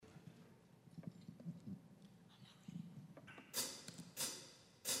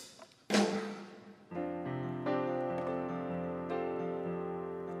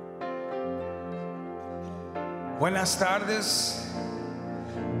Buenas tardes,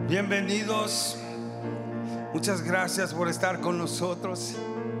 bienvenidos. Muchas gracias por estar con nosotros.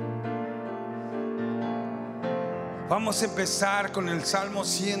 Vamos a empezar con el Salmo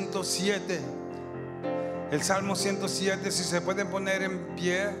 107. El Salmo 107, si se pueden poner en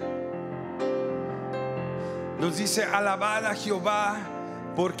pie, nos dice: alabad a Jehová,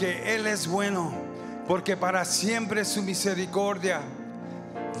 porque Él es bueno, porque para siempre es su misericordia.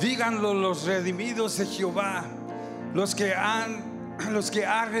 Díganlo los redimidos de Jehová, los que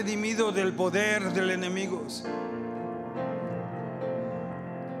ha redimido del poder del enemigo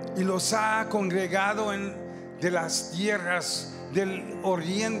y los ha congregado de las tierras del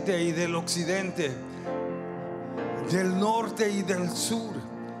oriente y del occidente, del norte y del sur.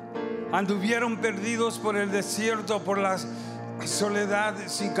 Anduvieron perdidos por el desierto, por la soledad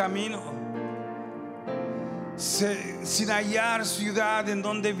sin camino, sin hallar ciudad en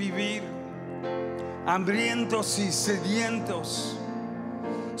donde vivir, hambrientos y sedientos.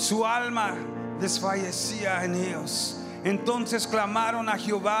 Su alma desfallecía en ellos. Entonces clamaron a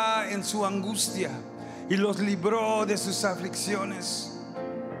Jehová en su angustia y los libró de sus aflicciones.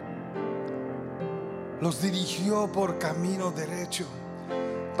 Los dirigió por camino derecho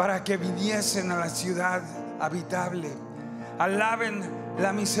para que viniesen a la ciudad habitable. Alaben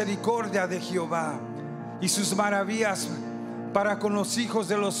la misericordia de Jehová y sus maravillas para con los hijos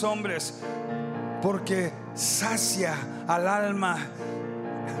de los hombres, porque sacia al alma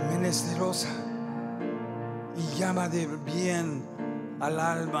menesterosa y llama de bien al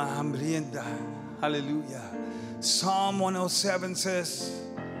alma hambrienta. Aleluya. Psalm 107 says,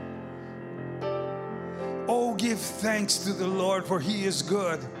 "Oh, give thanks to the Lord, for he is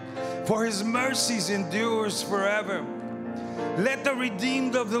good, for his mercies endures forever. Let the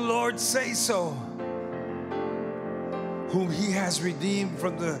redeemed of the Lord say so, whom he has redeemed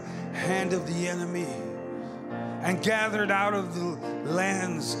from the hand of the enemy, and gathered out of the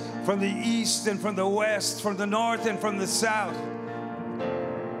lands, from the east and from the west, from the north and from the south.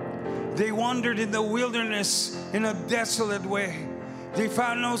 They wandered in the wilderness in a desolate way. They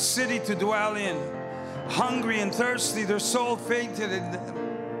found no city to dwell in. Hungry and thirsty, their soul fainted in them.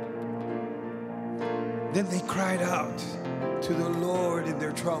 Then they cried out to the Lord in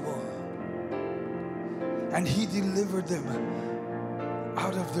their trouble, and he delivered them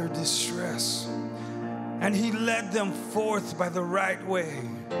out of their distress, and he led them forth by the right way,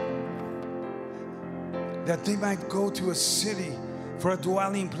 that they might go to a city for a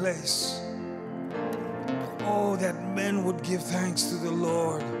dwelling place. Oh, that men would give thanks to the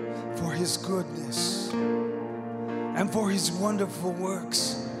Lord for his goodness and for his wonderful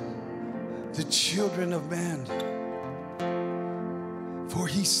works, the children of man. For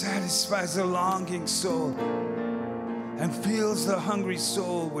he satisfies the longing soul and fills the hungry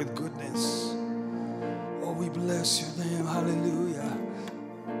soul with goodness." Oh, we bless your name. Hallelujah.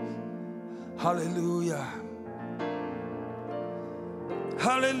 Hallelujah.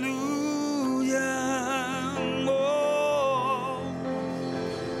 Hallelujah. Oh,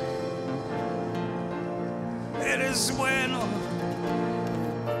 eres bueno.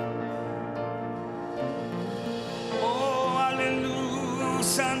 Oh, aleluya,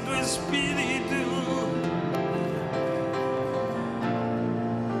 Santo Espíritu.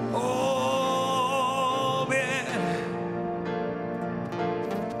 Oh, ven.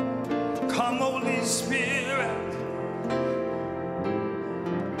 Come, Holy Spirit.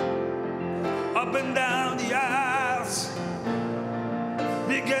 Up and down the aisles,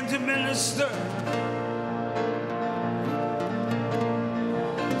 begin to minister.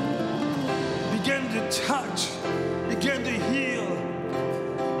 Begin to touch, begin to heal,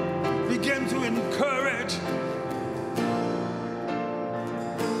 begin to encourage.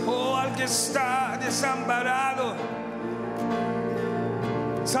 Oh, al que está desamparado,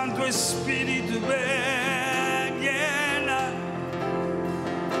 Santo Espíritu, ven, llena,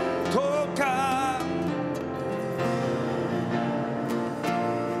 toca.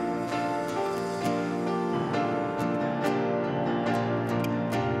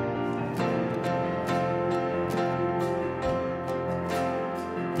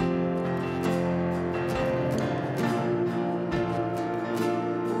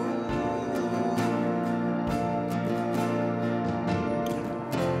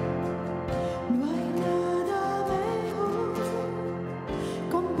 No hay nada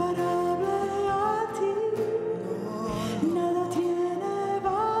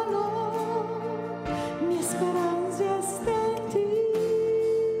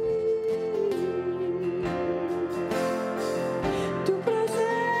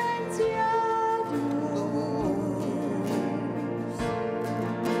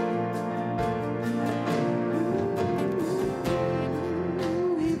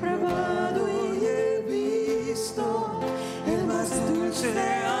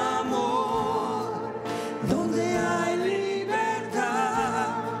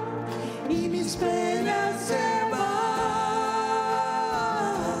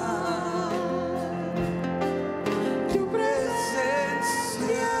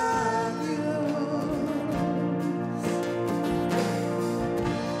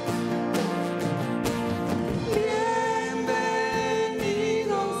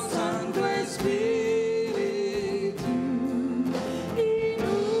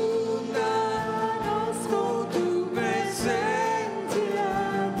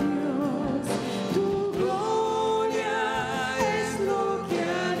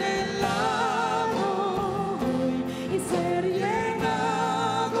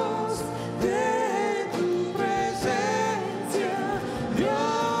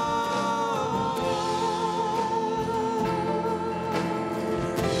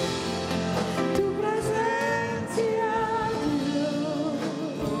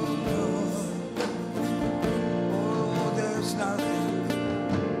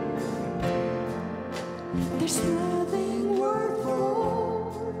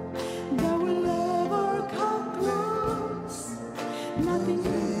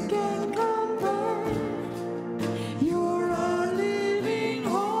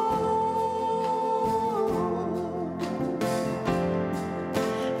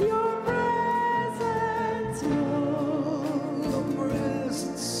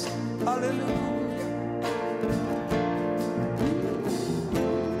I've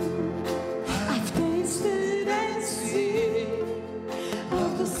tasted and seen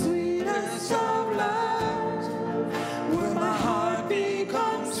of the sweetest of love, where my heart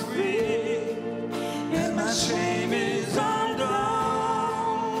becomes free and my shame is undone.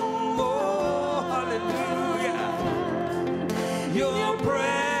 Oh, hallelujah. Your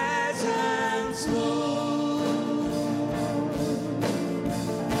presence, Lord.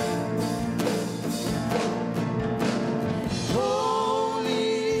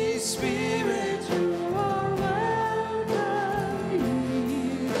 Holy Spirit, you are welcome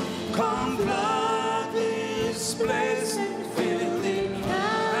here. Come flood this place and fill the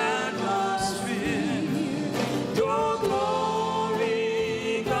atmosphere. Your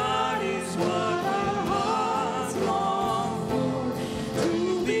glory, God, is what our hearts long for.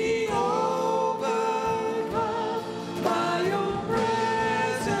 To be overcome by your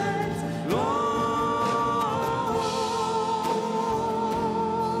presence, Lord.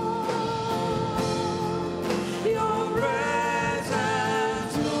 Your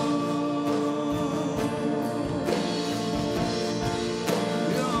presence, Lord.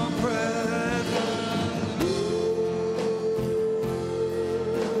 Your presence,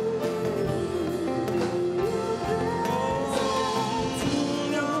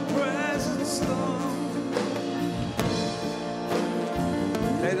 Lord.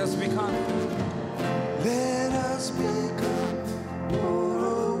 Let us become. Let us become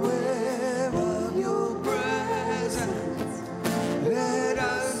more aware of your presence. Let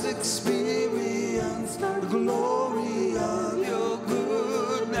us experience the glory of your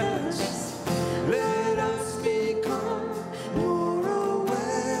goodness. Let us become more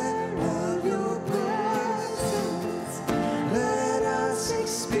aware of your presence. Let us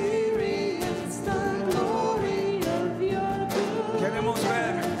experience the glory of your goodness. Queremos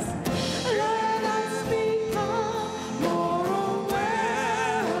ver. Let us become more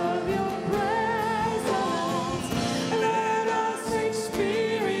aware of your presence. Let us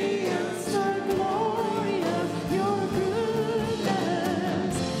experience the glory of your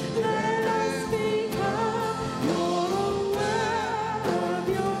goodness. Let us become more aware of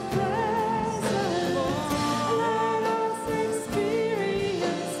your presence. Let us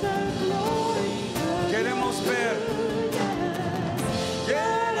experience the glory of Queremos ver.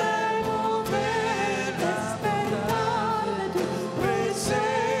 Queremos ver despertar de tu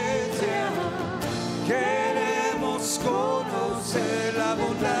presencia. Queremos conocer la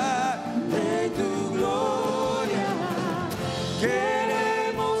bondad De tu gloria.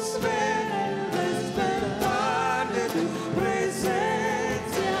 Queremos ver el despertar de tu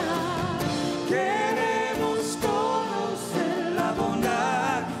presencia. Queremos conocer la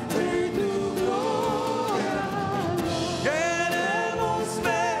bondad de tu gloria. Queremos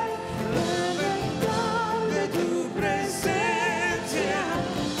ver el despertar de tu presencia.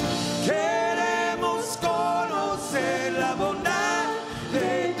 Queremos conocer la bondad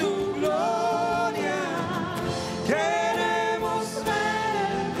de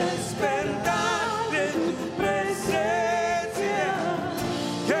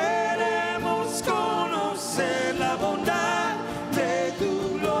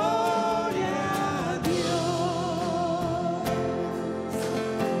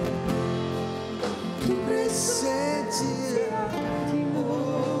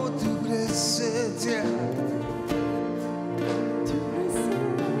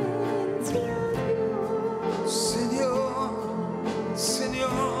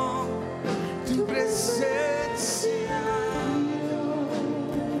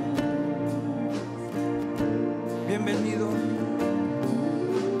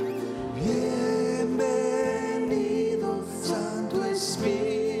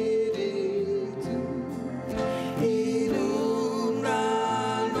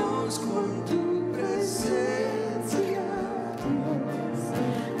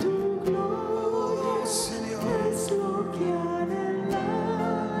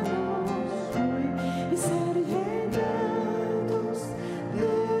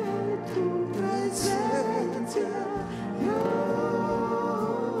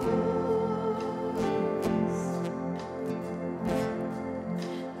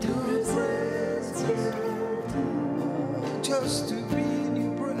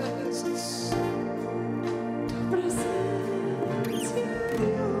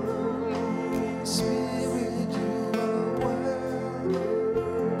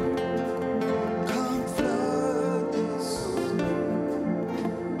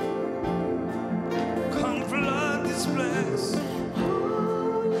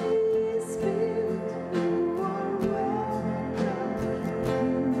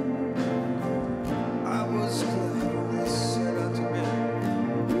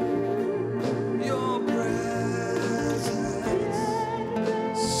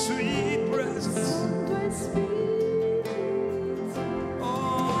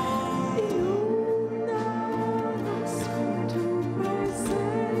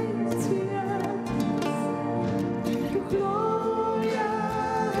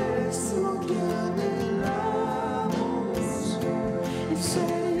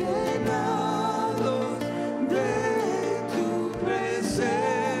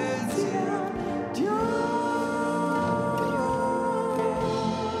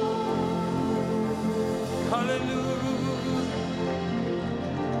aleluya.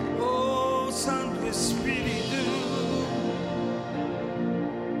 Oh, Santo Espíritu,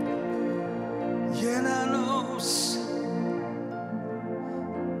 llénanos.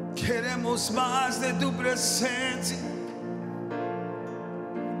 Queremos más de tu presencia.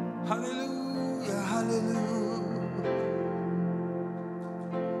 Aleluya, aleluya.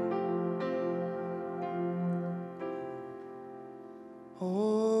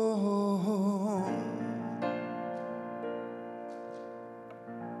 Oh,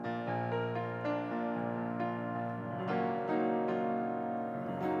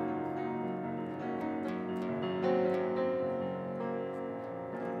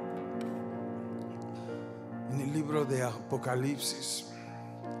 en el libro de Apocalipsis,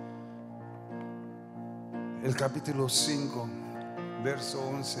 el capítulo 5, verso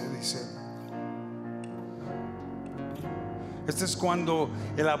 11 dice: este es cuando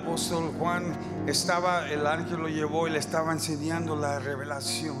el apóstol Juan estaba, el ángel lo llevó y le estaba enseñando la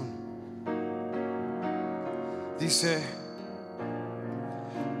revelación. Dice: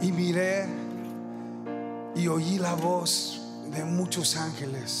 y miré y oí la voz de muchos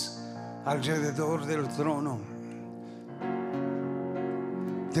ángeles alrededor del trono,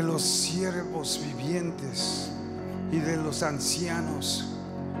 de los siervos vivientes y de los ancianos,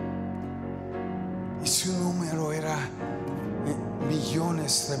 y su número era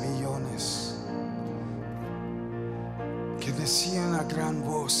millones de millones, que decían a gran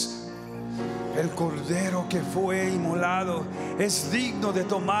voz: el cordero que fue inmolado es digno de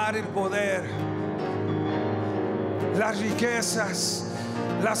tomar el poder, las riquezas,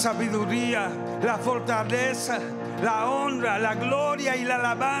 la sabiduría, la fortaleza, la honra, la gloria y la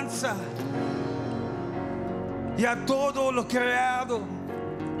alabanza, y a todo lo creado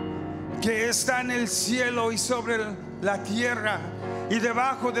que está en el cielo y sobre la tierra y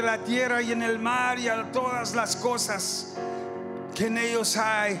debajo de la tierra y en el mar, y a todas las cosas que en ellos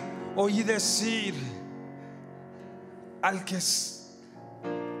hay. Oí decir al que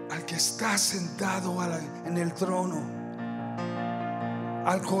está sentado en el trono: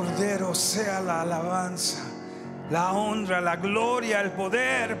 al Cordero sea la alabanza, la honra, la gloria, el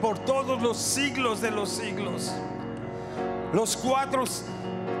poder por todos los siglos de los siglos. Los 4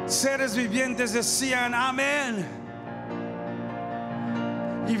 seres vivientes decían: amén.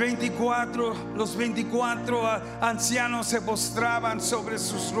 Y los 24 ancianos se postraban sobre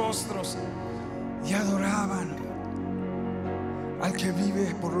sus rostros y adoraban al que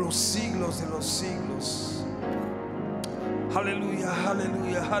vive por los siglos de los siglos. Aleluya,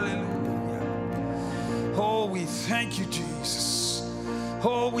 aleluya, aleluya. Oh, we thank you, Jesus.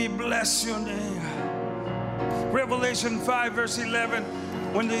 Oh, we bless your name. Revelation 5 verse 11,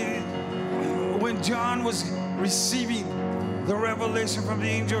 when John was receiving the revelation from the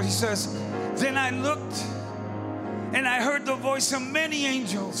angel, he says, then I looked and I heard the voice of many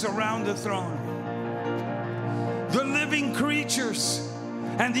angels around the throne, the living creatures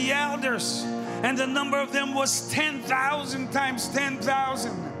and the elders, and the number of them was 10,000 times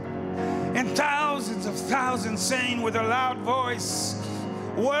 10,000, and thousands of thousands, saying with a loud voice,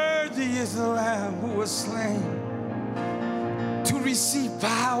 worthy is the Lamb who was slain to receive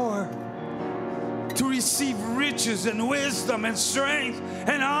power, to receive riches and wisdom and strength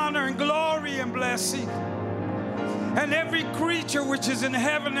and honor and glory and blessing. And every creature which is in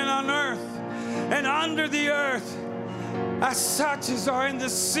heaven and on earth and under the earth, as such as are in the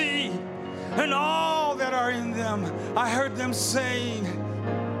sea, and all that are in them, I heard them saying,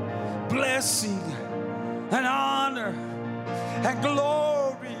 blessing and honor and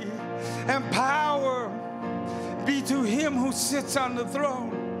glory and power be to him who sits on the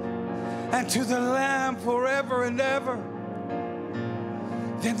throne and to the Lamb forever and ever.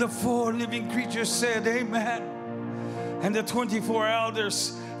 Then the 4 living creatures said, amen. And the 24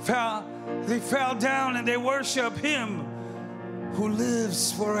 elders fell down and they worship him who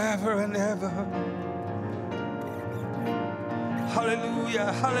lives forever and ever.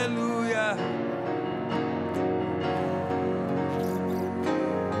 Hallelujah, hallelujah.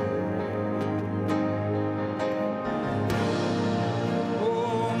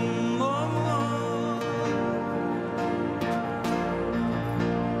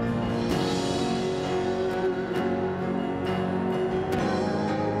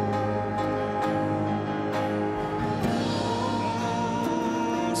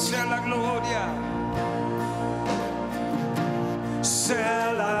 Sea la gloria,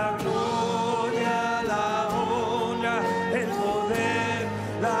 sea la gloria.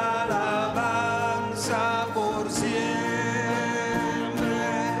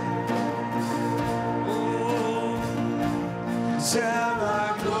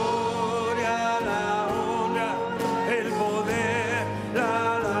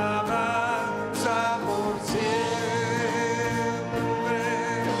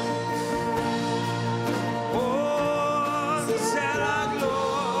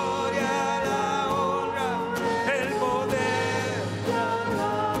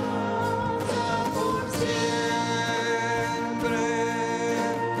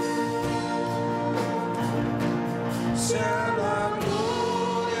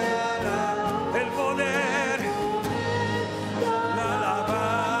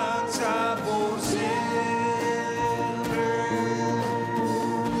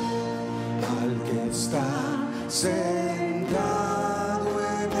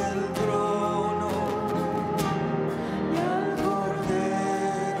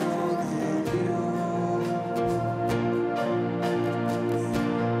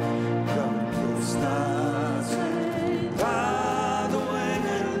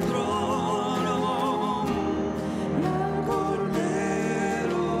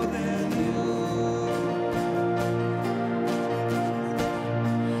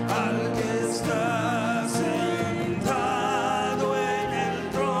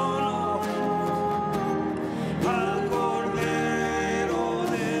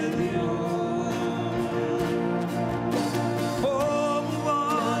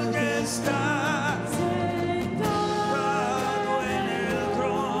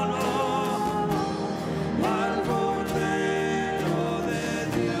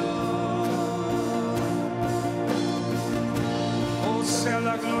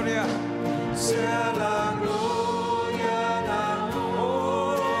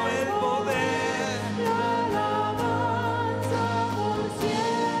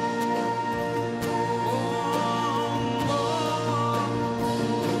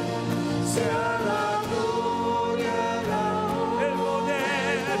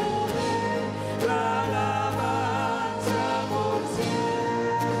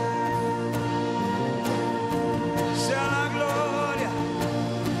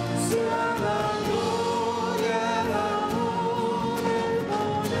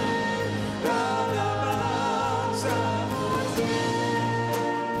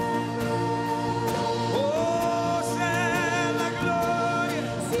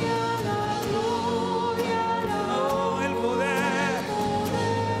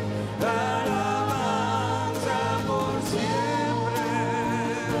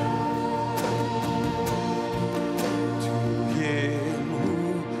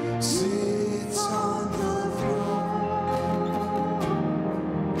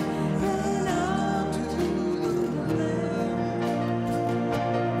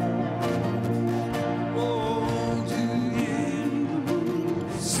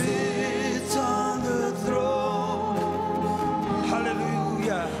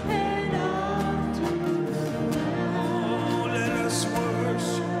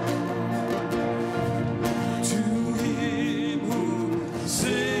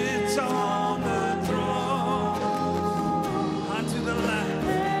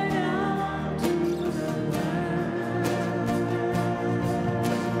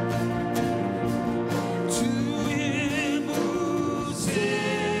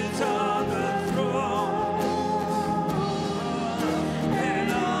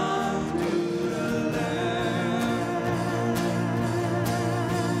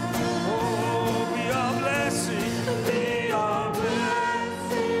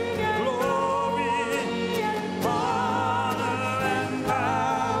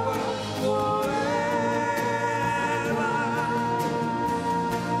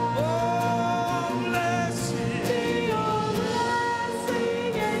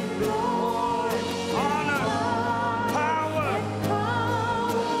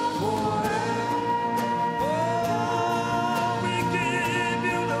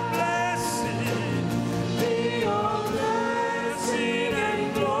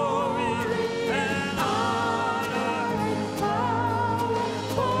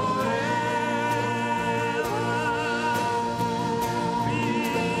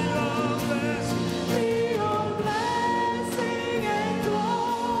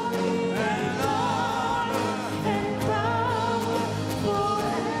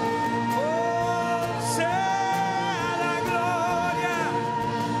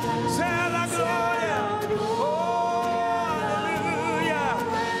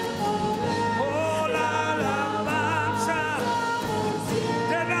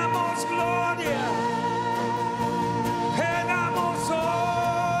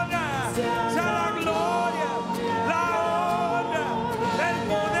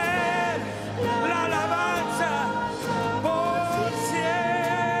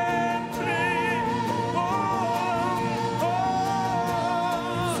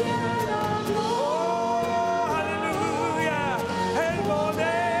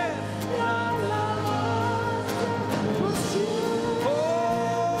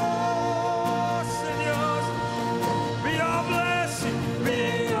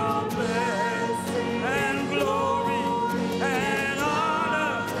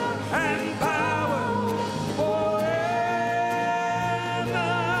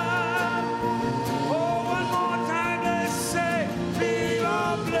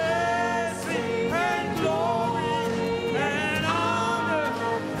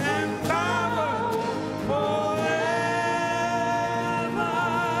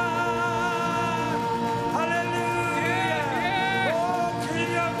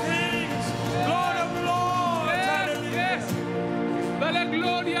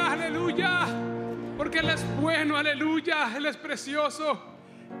 porque Él es bueno, aleluya, Él es precioso.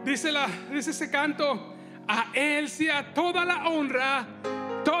 Dice ese canto: a Él sea toda la honra,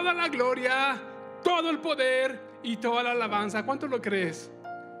 toda la gloria, todo el poder y toda la alabanza. ¿Cuánto lo crees?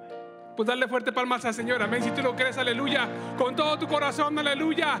 Pues darle fuerte palmas al Señor, amén. Si tú lo crees, aleluya, con todo tu corazón,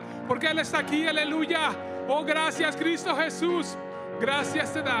 aleluya, porque Él está aquí, aleluya. Oh, gracias, Cristo Jesús,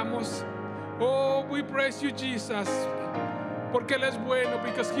 gracias te damos. Oh, we praise you, Jesus, porque Él es bueno,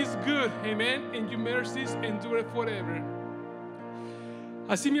 because He's good, amen, and your mercies endure forever.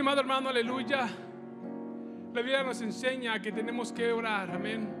 Así, mi amado hermano, aleluya, la Biblia nos enseña que tenemos que orar,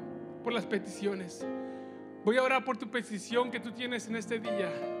 amén, por las peticiones. Voy a orar por tu petición que tú tienes en este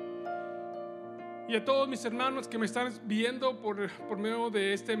día. Y a todos mis hermanos que me están viendo por medio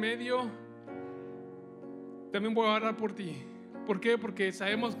de este medio, también voy a orar por ti. ¿Por qué? Porque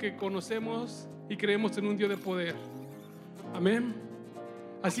sabemos que conocemos y creemos en un Dios de poder. Amén.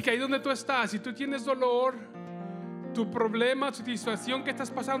 Así que ahí donde tú estás, si tú tienes dolor, tu problema, tu situación que estás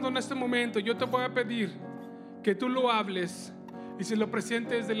pasando en este momento, yo te voy a pedir que tú lo hables y se lo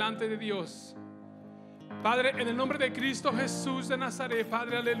presentes delante de Dios. Padre, en el nombre de Cristo Jesús de Nazaret,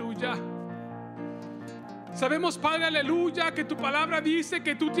 Padre, aleluya. Sabemos, Padre, aleluya, que tu palabra dice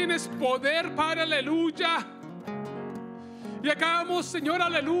que tú tienes poder, Padre, aleluya. Y acabamos, Señor,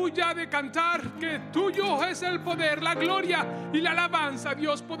 aleluya, de cantar que tuyo es el poder, la gloria y la alabanza,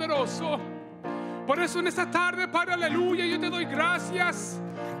 Dios poderoso. Por eso en esta tarde, Padre, aleluya, yo te doy gracias.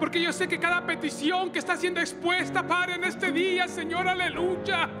 Porque yo sé que cada petición que está siendo expuesta, Padre, en este día, Señor,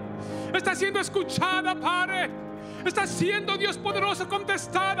 aleluya, está siendo escuchada, Padre. Está siendo, Dios poderoso,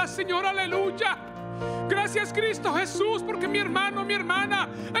 contestada, Señor, aleluya. Gracias, Cristo Jesús, porque mi hermano, mi hermana,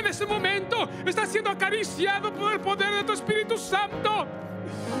 en este momento está siendo acariciado por el poder de tu Espíritu Santo.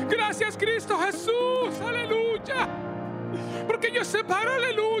 Gracias, Cristo Jesús, aleluya. Porque yo sé, Padre,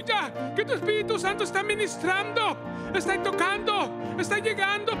 aleluya, que tu Espíritu Santo está ministrando, está tocando, está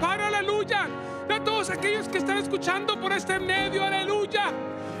llegando, Padre, aleluya, a todos aquellos que están escuchando por este medio, aleluya.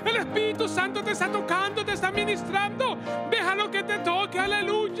 El Espíritu Santo te está tocando, te está ministrando. Déjalo que te toque,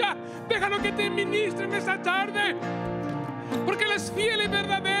 aleluya. Déjalo que te ministre en esta tarde. Porque Él es fiel y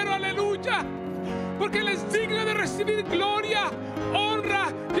verdadero, aleluya. Porque Él es digno de recibir gloria, honra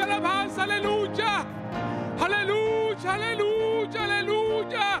y alabanza, aleluya. Aleluya, aleluya,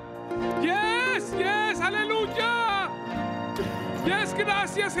 aleluya. Yes, yes, aleluya. Yes,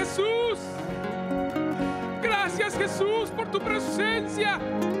 gracias, Jesús. Gracias, Jesús, por tu presencia,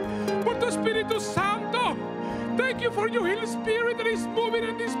 por tu Espíritu Santo. Thank you for your Holy Spirit that is moving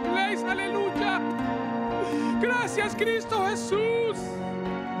in this place. Aleluya. Gracias, Cristo Jesús.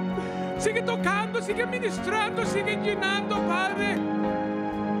 Sigue tocando, sigue ministrando, sigue llenando, Padre.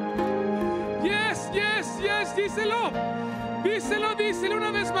 Yes, yes, yes, díselo. Díselo, díselo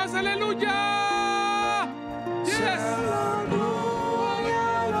una vez más. Aleluya. Yes.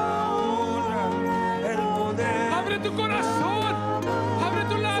 Abre tu corazón, abre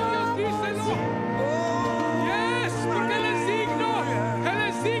tus labios, díselo. Yes, porque Él es digno, Él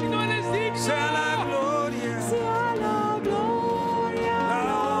es digno, Él es digno. Sea la gloria, Sea la gloria,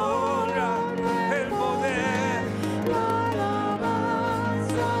 la honra, el poder. la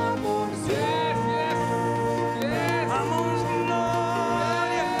alabanza por Yes, yes, yes. Damos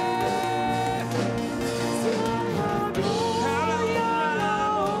gloria, sea la gloria, la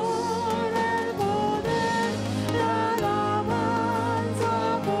honra, el poder, la alabanza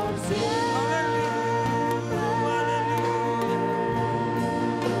por siempre.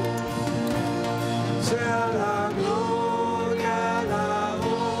 sea la gloria, la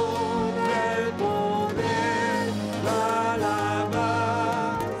honra, el poder, la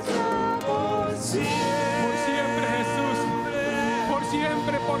alabanza por siempre. Por siempre, Jesús. Por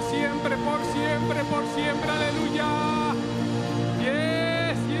siempre, por siempre, por siempre, por siempre. Aleluya.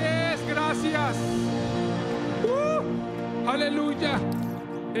 Yes, yes, gracias. Aleluya.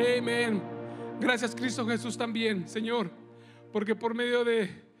 Amén. Gracias, Cristo Jesús, también, Señor, porque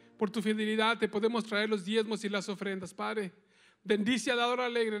por tu fidelidad te podemos traer los diezmos y las ofrendas, Padre. Bendice a Dador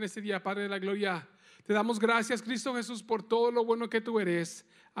Alegre en este día, Padre de la gloria. Te damos gracias, Cristo Jesús, por todo lo bueno que tú eres.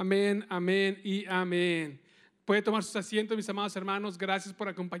 Amén, amén y amén. Puede tomar sus asientos, mis amados hermanos. Gracias por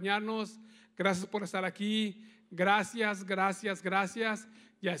acompañarnos. Gracias por estar aquí. Gracias, gracias, gracias.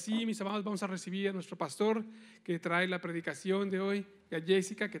 Y así, mis amados, vamos a recibir a nuestro pastor que trae la predicación de hoy y a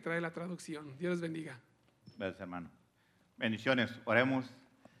Jessica que trae la traducción. Dios les bendiga. Gracias, hermano. Bendiciones, oremos.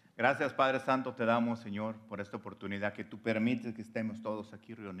 Gracias, Padre Santo, te damos, Señor, por esta oportunidad que tú permites que estemos todos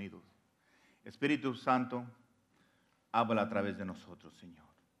aquí reunidos. Espíritu Santo, habla a través de nosotros, Señor.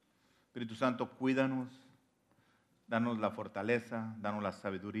 Espíritu Santo, cuídanos, danos la fortaleza, danos la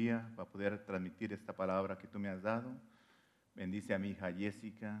sabiduría para poder transmitir esta palabra que tú me has dado. Bendice a mi hija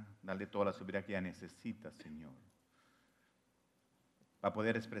Jessica, dale toda la sabiduría que ella necesita, Señor, para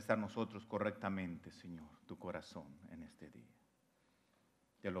poder expresar nosotros correctamente, Señor, tu corazón en este día.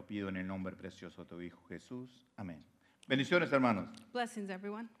 Te lo pido en el nombre precioso de tu Hijo Jesús. Amén. Bendiciones, hermanos. Blessings,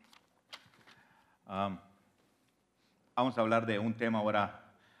 everyone. Vamos a hablar de un tema ahora.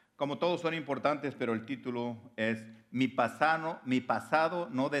 Como todos son importantes, pero el título es Mi pasado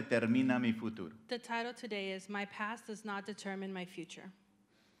no determina mi futuro. The title today is My Past Does Not Determine My Future.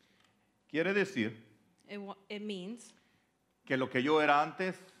 Quiere decir It means que lo que yo era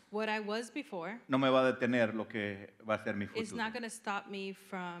antes what I was before no me va a detener lo que va a ser mi is futuro. not going to stop me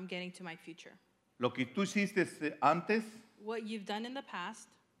from getting to my future. Lo que tú hiciste antes What you've done in the past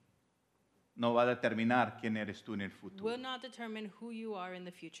no va a determinar quién eres tú en el futuro will not determine who you are in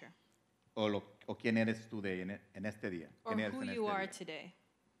the future o quién eres tú en este día. or quién eres who en you este are día. today.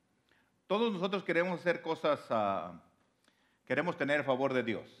 Todos nosotros queremos hacer cosas, queremos tener el favor de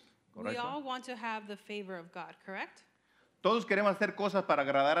Dios, We ¿correcto? all want to have the favor of God, correct? Todos queremos hacer cosas para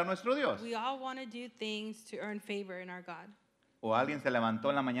agradar a nuestro Dios. We all want to do things to earn favor in our God. O alguien se levantó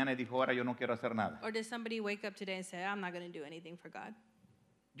en la mañana y dijo, ahora yo no quiero hacer nada. Or did somebody wake up today and say, I'm not going to do anything for God?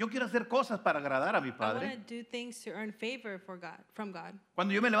 Yo quiero hacer cosas para agradar a mi I want Padre. to do things to earn favor for God, from God.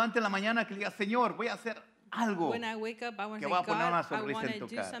 Cuando yo me levante en la mañana que le diga, Señor, voy a hacer algo. When I wake up, I want to que say, va a poner una God, I sonrisa want en to tu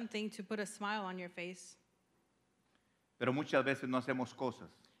do cara." something to put a smile on your face. Pero muchas veces no hacemos cosas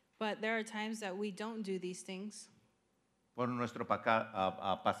But there are times that we don't do these things por nuestro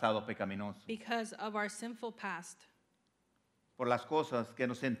pasado pecaminoso, because of our sinful past, por las cosas que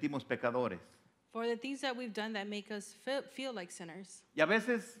nos sentimos pecadores. for the things that we've done that make us feel like sinners. Y a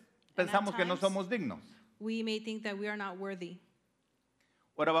veces And at pensamos que no times- somos dignos. We may think that we are not worthy.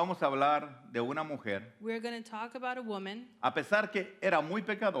 Ahora vamos a hablar de una mujer, We're going to talk about a woman, a pesar que era muy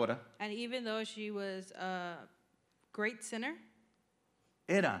pecadora, and even though she was a great sinner,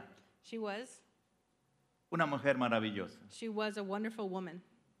 era she was una mujer maravillosa. a wonderful woman.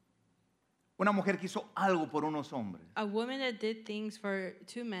 Una mujer que hizo algo por unos hombres A woman that did things for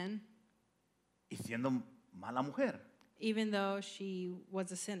two men, y siendo mala mujer. even though she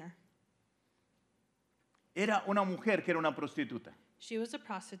was a sinner. Era una mujer que era una prostituta. She was a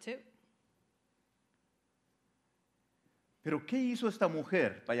prostitute. Pero ¿qué hizo esta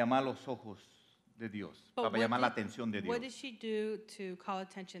mujer para llamar los ojos de Dios? But Para llamar la atención de what did Dios. she do to call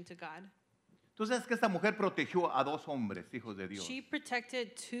attention to God? Tú sabes que esta mujer protegió a dos hombres, hijos de Dios. She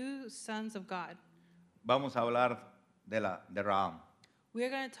protected two sons of God. Vamos a hablar de Rahab. We are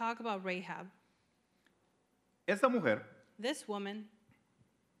going to talk about Rahab. Esta mujer This woman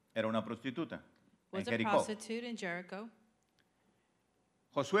era una prostituta en was a Jericó. prostitute in Jericho.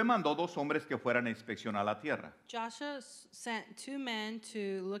 Josué mandó dos hombres que fueran a inspeccionar la tierra Joshua sent two men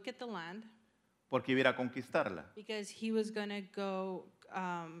to look at the land porque iba a ir a conquistarla. because he was going to go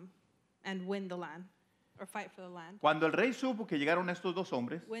and win the land or fight for the land. Cuando el rey supo que llegaron estos dos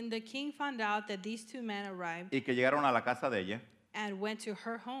hombres When the king found out that these two men arrived y que llegaron a la casa de ella, and went to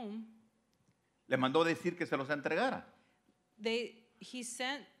her home, le mandó decir que se los entregara. he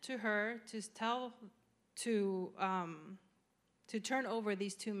sent to her to tell to turn over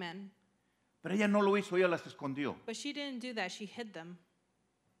these two men. Pero ella no lo hizo, ella las escondió. But she didn't do that. She hid them.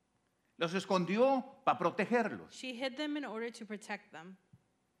 Los escondió para protegerlos. She hid them in order to protect them.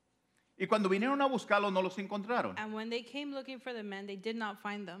 Y cuando vinieron a buscarlos no los encontraron. And when they came looking for the men, they did not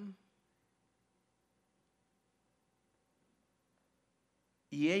find them.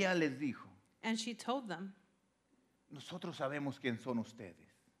 Y ella les dijo, And she told them, nosotros sabemos quién son ustedes.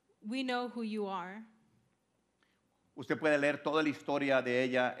 "We know who you are." Usted puede leer toda la historia de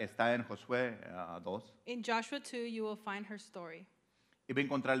ella, está en Josué 2, In Joshua 2, you will find her story. y va a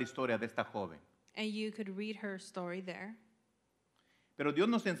encontrar la historia de esta joven. And you could read her story there. Pero Dios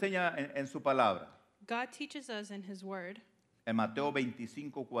nos enseña en su palabra, God teaches us in his word en Mateo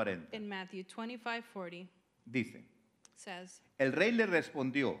 25:40, in Matthew 25:40 dice, says, el rey le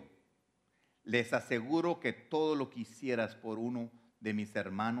respondió, les aseguro que todo lo que hicieras por uno de mis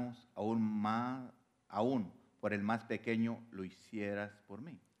hermanos, aún por el más pequeño, lo hicieras por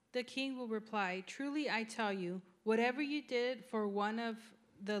mí. The king will reply, "Truly I tell you, whatever you did for one of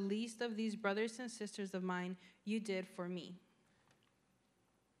the least of these brothers and sisters of mine, you did for me."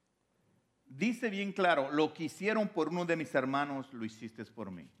 Dice bien claro, lo que hicieron por uno de mis hermanos, lo hiciste por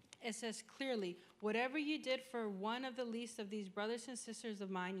mí. It says clearly, whatever you did for one of the least of these brothers and sisters of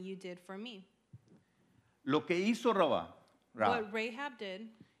mine, you did for me. Lo que hizo Rahab, What Rahab did,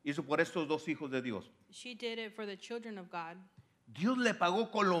 hizo por estos dos hijos de Dios. she did it for the children of God. Dios le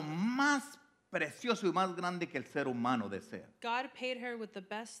pagó con lo más precioso y más grande que el ser humano desea, God paid her with the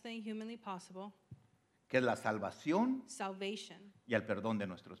best thing humanly possible, que es la salvación salvation y el perdón de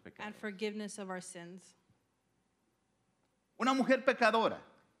nuestros and pecados. forgiveness of our sins. Una mujer pecadora,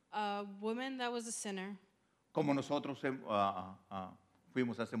 A woman that was a sinner, como nosotros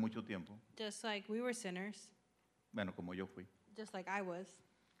fuimos hace mucho tiempo, just like we were sinners, bueno, como yo fui. just like I was.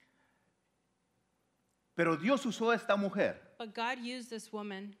 Pero Dios usó a esta mujer But God used this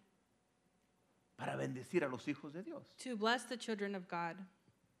woman para bendecir a los hijos de Dios. to bless the children of God.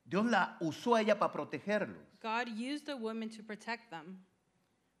 Dios la usó a ella para protegerlos. God used the woman to protect them.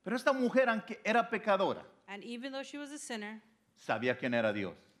 Pero esta mujer, aunque era pecadora, And even though she was a sinner, sabía quién era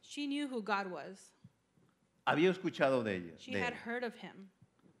Dios. she knew who God was. Había escuchado de ella. She de had él. heard of him.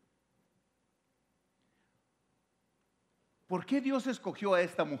 ¿Por qué Dios escogió a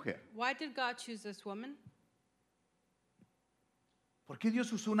esta mujer? Why did God choose this woman? ¿Por qué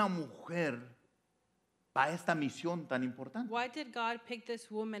Dios usó una mujer para esta misión tan importante? Why did God pick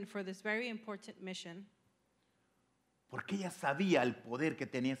this woman for this very important mission? Porque ella sabía el poder que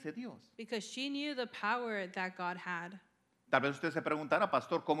tenía ese Dios. Because she knew the power that God had. Tal vez usted se preguntara,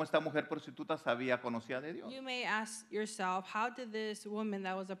 pastor, ¿cómo esta mujer prostituta sabía, conocía de Dios? You may ask yourself, how did this woman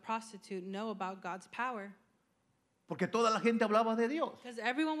that was a prostitute know about God's power? Porque toda la gente hablaba de Dios. Because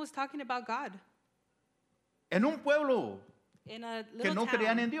everyone was talking about God En un pueblo, in a little no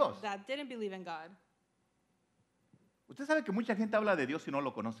creían en town Dios. that didn't believe in God. usted sabe que mucha gente habla de Dios y no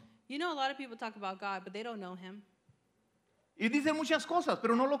lo conoce. You know, a lot of people talk about God, but they don't know him. Y dicen muchas cosas,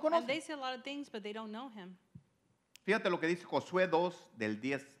 pero no lo And conocen. they say a lot of things, but they don't know him. Fíjate lo que dice Josué 2 del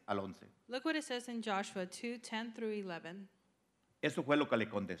 10 al 11. Look what it says in Joshua 2:10 through 11. Eso fue lo que le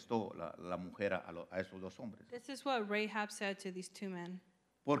contestó la mujer a esos dos hombres. This is what Rahab said to these two men.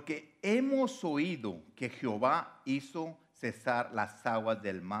 Porque hemos oído que Jehová hizo cesar las aguas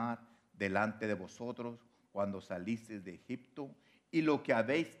del mar delante de vosotros cuando salisteis de Egipto, y lo que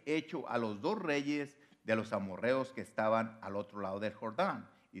habéis hecho a los dos reyes de los amorreos que estaban al otro lado del Jordán,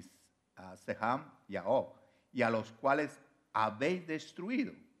 y a Seham y a Og, y a los cuales habéis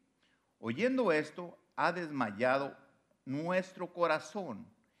destruido. Oyendo esto, ha desmayado nuestro corazón,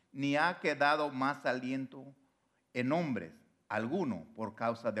 ni ha quedado más aliento en hombres alguno por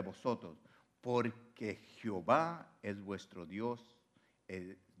causa de vosotros, porque Jehová es vuestro Dios,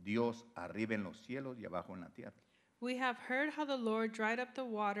 Dios arriba en los cielos y abajo en la tierra. We have heard how the Lord dried up the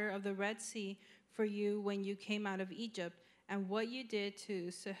water of the Red Sea for you when you came out of Egypt, and what you did to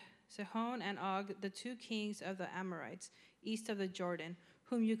Sihon and Og, the two kings of the Amorites, east of the Jordan,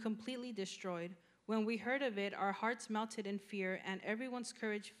 whom you completely destroyed. When we heard of it, our hearts melted in fear, and everyone's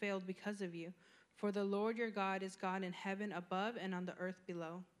courage failed because of you. For the Lord your God is God in heaven above and on the earth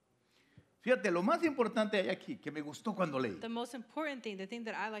below. Fíjate, lo más importante hay aquí, que me gustó cuando leí, The most important thing, the thing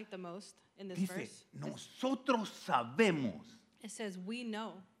that I like the most in this dice, verse, nosotros sabemos it says, we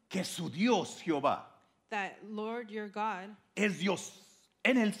know que su Dios Jehová that Lord your God es Dios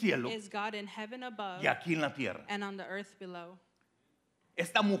en el cielo is God in heaven above y aquí en la tierra. and on the earth below.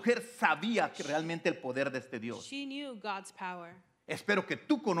 Esta mujer sabía que realmente el poder de este Dios. She knew God's power. Espero que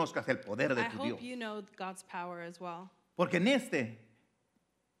tú conozcas el poder de I tu hope Dios. you know God's power as well. Porque en este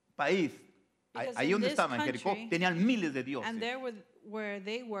país, Because ahí in donde this estaba en Jericó, country, tenían miles de dioses. And there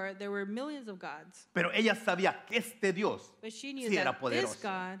were millions of gods. Pero ella sabía que este Dios But she knew sí era that this poderoso.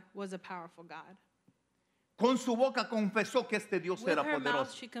 God was a powerful God. Con su boca confesó que este Dios With era her mouth,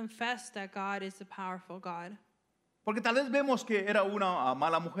 poderoso. she confessed that God is a powerful God. Porque tal vez vemos que era una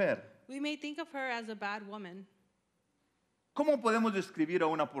mala mujer. We may think of her as a bad woman, ¿Cómo podemos describir a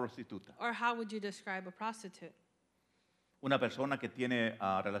una prostituta? or how would you describe a prostitute? Una persona que tiene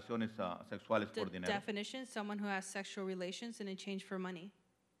relaciones sexuales The por dinero. definition, someone who has sexual relations in exchange for money.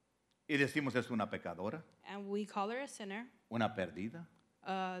 Y decimos es una pecadora, And we call her a sinner, una perdida,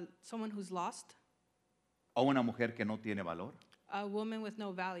 someone who's lost, o una mujer que no tiene valor. a woman with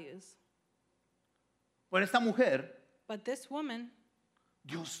no values. Pero esta mujer, But this woman,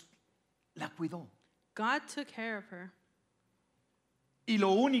 Dios la cuidó. God took care of her. Y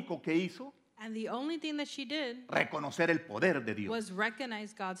lo único que hizo, And the only thing that she did reconocer el poder de Dios. was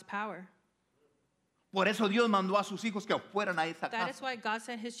recognize God's power. Por eso Dios mandó a sus hijos que fueran a esa That is casa. why God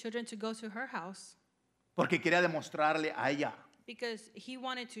sent his children to go to her house, Porque quería demostrarle a ella because he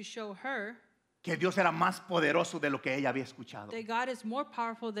wanted to show her que Dios era más poderoso de lo que ella había escuchado. that God is more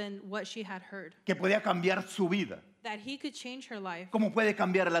powerful than what she had heard, Que podía cambiar su vida, that he could change her life como puede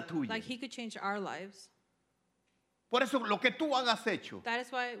cambiar la tuya. like he could change our lives. Por eso lo que tú hagas hecho, That is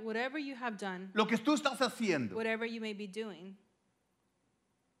why whatever you have done, lo que tú estás haciendo, whatever you may be doing,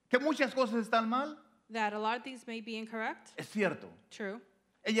 que muchas cosas están mal, that a lot of things may be incorrect. es cierto. True.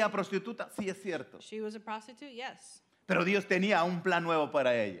 Ella era prostituta, sí es cierto. She was a prostitute, yes. Pero Dios tenía un plan nuevo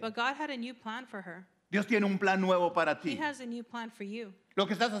para ella. But God had a new plan for her. Dios tiene un plan nuevo para He ti. has a new plan for you. Lo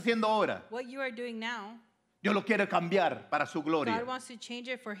que estás haciendo ahora, What you are doing now, Dios lo quiere cambiar para su gloria. God wants to change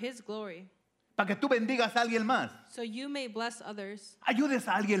it for his glory. Para que tú bendigas a alguien más. So you may bless others, Ayudes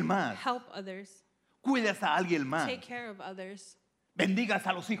a alguien más. help others, Cuides a alguien más. take care of others, Bendigas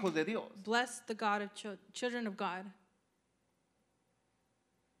a los hijos de Dios. bless the God of children of God.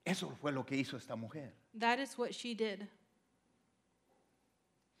 Eso fue lo que hizo esta mujer. That is what she did.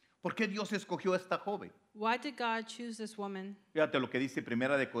 ¿Por qué Dios escogió a esta joven? Why did God choose this woman? Fíjate lo que dice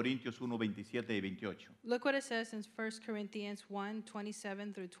 1 de Corintios 1, 27 y 28. Look what it says in 1 Corinthians 1,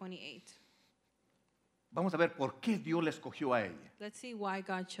 27 through 28. Vamos a ver por qué Dios la escogió a ella. Let's see why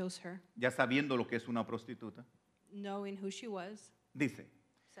God chose her. Ya sabiendo lo que es una prostituta. Knowing who she was, Dice,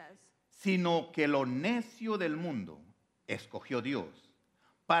 says, sino que lo necio del mundo escogió Dios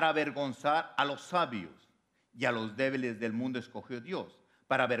para avergonzar a los sabios, y a los débiles del mundo escogió Dios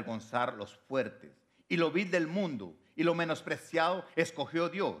para avergonzar los fuertes, y lo vil del mundo y lo menospreciado escogió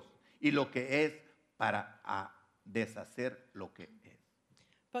Dios, y lo que es para deshacer lo que es.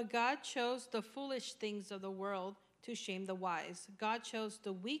 but God chose the foolish things of the world to shame the wise. God chose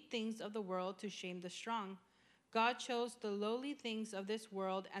the weak things of the world to shame the strong. God chose the lowly things of this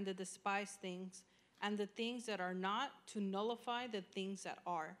world and the despised things and the things that are not to nullify the things that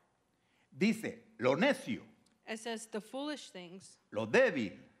are. Dice, lo necio, It says the foolish things, lo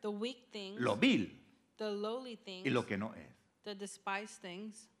débil, the weak things, lo vil the lowly things, y lo que no es. the despised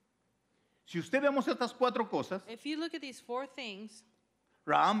things. Si usted vemos estas 4 cosas, If you look at these 4 things,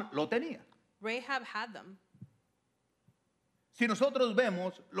 Rahab lo tenía. Rahab had them. Si nosotros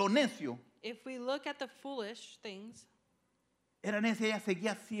vemos lo necio, If we look at the foolish things, era necia, ella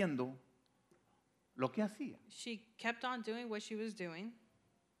seguía haciendo lo que hacía. she kept on doing what she was doing.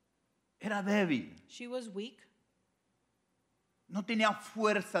 Era débil, She was weak. no tenía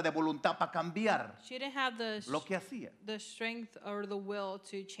fuerza de voluntad para cambiar She didn't have lo que hacía. the strength or the will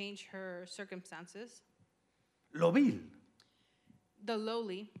to change her circumstances. Lo vil, The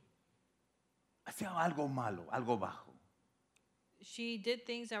lowly, hacía algo malo, algo bajo. she did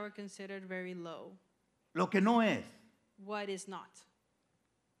things that were considered very low. Lo que no es. What is not?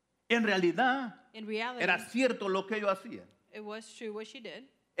 En realidad, In reality, era cierto lo que ellos hacían. it was true what she did.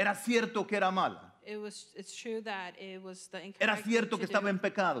 Era cierto que era mala. It's true that it was the incorrect Era thing cierto to que do. estaba en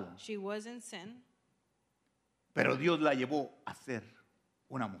pecado. She was in sin, Pero Dios la llevó a ser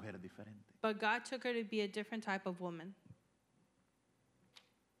una mujer diferente. but God took her to be a different type of woman.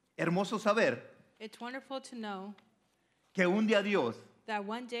 Hermoso saber It's wonderful to know que un día Dios, that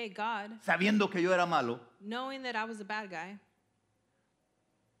one day God, sabiendo que yo era malo, knowing that I was a bad guy,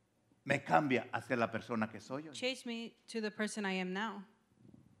 me cambia a ser la persona que soy hoy. changed me to the person I am now.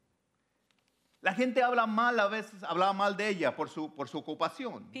 La gente habla mal, a veces hablaba mal de ella por su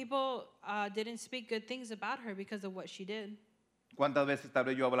ocupación. People didn't speak good things about her because of what she did. ¿Cuántas veces tal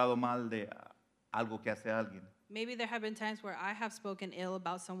vez yo he hablado mal de algo que hace alguien? Maybe there have been times where I have spoken ill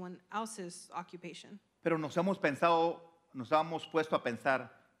about someone else's occupation. Pero nos hemos puesto a pensar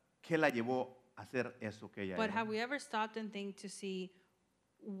qué la llevó a hacer eso que ella But era. have we ever stopped and think to see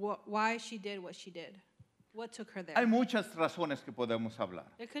why she did what she did? What took her there? Hay muchas razones que podemos hablar.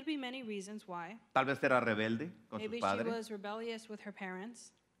 There could be many reasons why. Tal vez era rebelde con sus Maybe she padres, was rebellious with her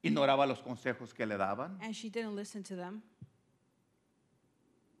parents ignoraba los consejos que le daban. and she didn't listen to them.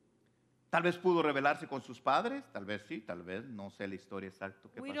 Tal vez pudo rebelarse con sus padres, tal vez sí, tal vez no sé la historia exacta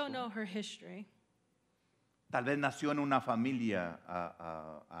que We pasó. don't know her history. Tal vez nació en una familia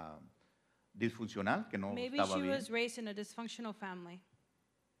disfuncional que no Maybe estaba she bien. was raised in a dysfunctional family.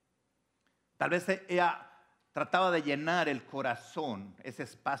 Tal vez ella trataba de llenar el corazón, ese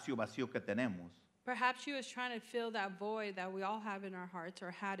espacio vacío que tenemos. Perhaps she was trying to fill that void that we all have in our hearts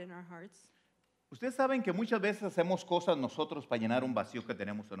or had in our hearts. Ustedes saben que muchas veces hacemos cosas nosotros para llenar un vacío que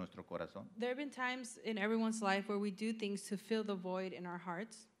tenemos en nuestro corazón. There have been times in everyone's life where we do things to fill the void in our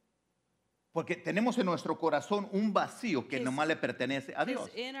hearts. Porque tenemos en nuestro corazón un vacío que Yes. nomás le pertenece a Dios.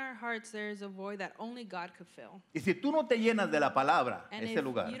 Because in our hearts there is a void that only God could fill. Y si tú no te llenas de la palabra, And ese if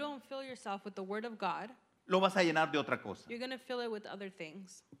lugar, you don't fill yourself with the word of God, lo vas a llenar de otra cosa. you're going to fill it with other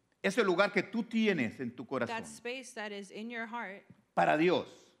things. Ese lugar que tú tienes en tu corazón That space that is in your heart, para Dios,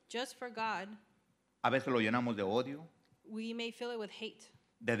 just for God, a veces lo llenamos de odio, we may fill it with hate,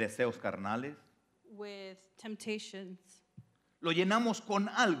 de deseos carnales. with temptations. Lo llenamos con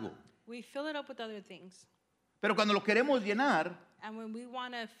algo. We fill it up with other things. Pero cuando lo queremos llenar, And when we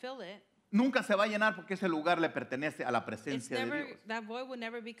want to fill it, nunca se va a llenar porque ese lugar le pertenece a la it's presencia de never, Dios. that void will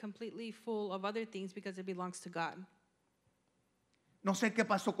never be completely full of other things because it belongs to God. No sé qué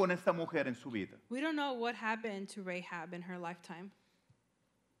pasó con esta mujer en su vida. We don't know what happened to Rahab in her lifetime.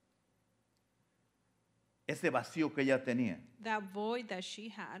 Ese vacío que ella tenía, That void that she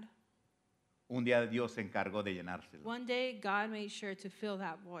had, un día Dios se encargó de llenárselo. one day God made sure to fill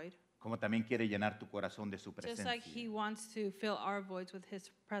that void. Como también quiere llenar tu corazón de su Just like presencia. He wants to fill our voids with His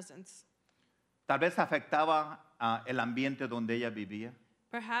presence. Tal vez afectaba el ambiente donde ella vivía.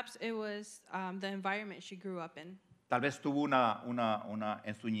 Perhaps it was the environment she grew up in. Tal vez tuvo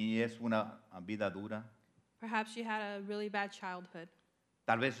en su niñez una vida dura. Perhaps she had a really bad childhood,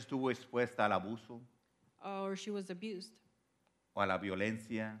 Tal vez estuvo expuesta al abuso or she was abused, o a la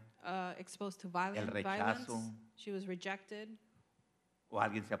violencia exposed to El violence. rechazo. She was rejected, o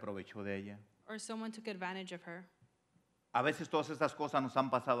alguien se aprovechó de ella. or someone took advantage of her. A veces todas estas cosas nos han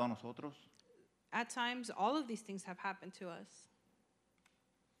pasado a nosotros. At times, all of these things have happened to us.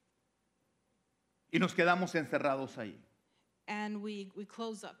 Y nos quedamos encerrados ahí. And we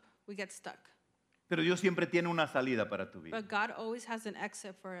close up, we get stuck. Pero Dios siempre tiene una salida para tu vida. But God always has an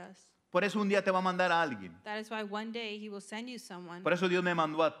exit for us. Por eso un día te va a mandar a alguien. That is why one day He will send you someone. Por eso Dios me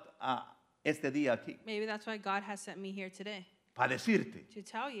mandó a este día aquí. Maybe that's why God has sent me here today, Para decirte to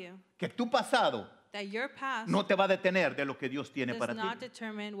tell you que tu pasado that your past no te va a detener de lo que Dios tiene does para not ti.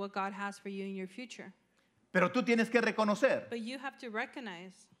 determine what God has for you in your future. Pero tú tienes que reconocer But you have to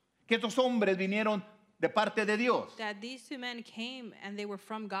recognize que estos hombres vinieron de parte de Dios. that these two men came and they were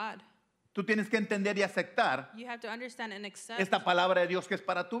from God. Tú tienes que entender y aceptar You have to understand and accept esta palabra de Dios que es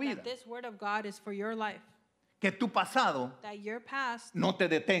para tu vida. that this word of God is for your life. que tu pasado that your past, no te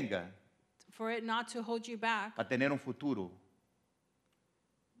detenga for it not to hold you back, a tener un futuro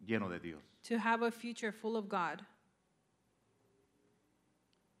lleno de Dios. to have a future full of God.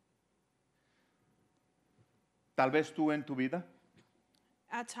 Tal vez tú en tu vida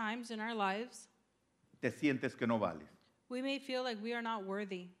At times in our lives, te sientes que no vales. we may feel like we are not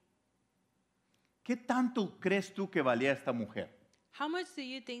worthy. ¿Qué tanto crees tú que valía esta mujer? How much do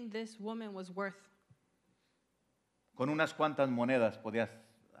you think this woman was worth? Con unas cuantas monedas podías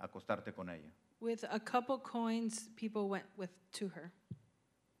acostarte con ella. With a couple coins, people went to her.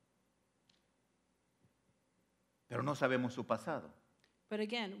 Pero no sabemos su pasado. But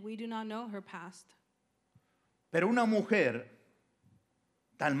again, we do not know her past. Pero una mujer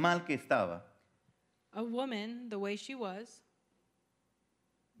tan mal que estaba, A woman, the way she was,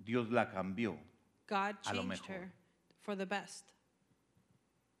 Dios la cambió. God A lo changed mejor. her for the best.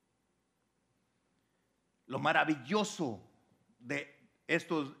 Lo maravilloso de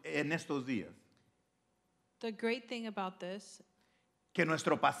en estos días, The great thing about this que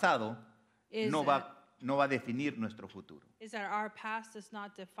nuestro pasado is, no va a definir nuestro futuro. is that our past does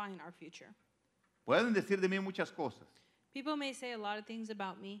not define our future. Pueden decir de mí muchas cosas. People may say a lot of things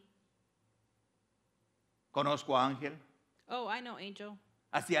about me. Conozco a Ángel, Oh, I know Angel.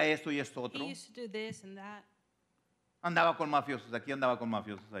 hacía esto y esto He otro. used to do this and that. Andaba con mafiosos aquí, andaba con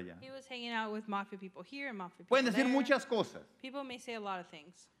mafiosos allá. He was hanging out with mafia people here and mafia people Pueden decir there. muchas cosas, People may say a lot of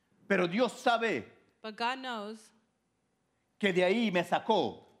things. pero Dios sabe But God knows que de ahí me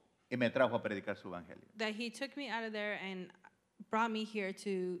sacó y me trajo a predicar su evangelio. that He took me out of there and brought me here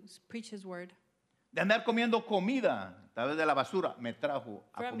to preach His word. De andar comiendo comida, tal vez de la basura, me trajo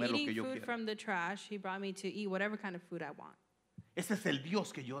a From comer lo que eating yo food quiero. from the trash, He brought me to eat whatever kind of food I want. Ese es el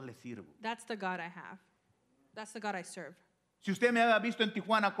Dios que yo le sirvo. That's the God I have. That's the God I serve. Si usted me había visto en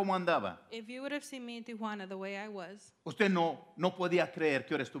Tijuana cómo andaba, If you would have seen me in Tijuana the way I was, usted no podía creer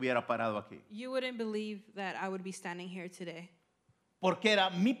que ahora estuviera parado aquí. you wouldn't believe that I would be standing here today. Porque era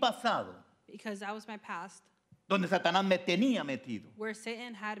mi pasado, Because that was my past, donde Satanás me tenía metido. where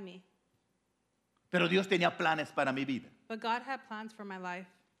Satan had me. Pero Dios tenía planes para mi vida. But God had plans for my life.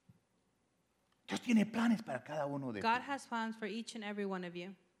 Dios tiene planes para cada uno de God ti. has plans for each and every one of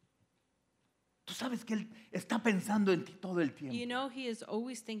you. Tú sabes que Él está pensando en ti todo el You tiempo. know He is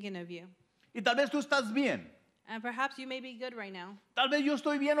always thinking of you. Y tal vez tú estás bien. And perhaps you may be good right now. Tal vez yo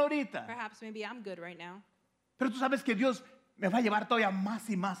estoy bien ahorita. Perhaps maybe I'm good right now. Pero tú sabes que Dios me va a llevar todavía más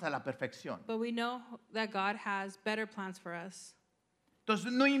y más a la perfección. But we know that God has better plans for us.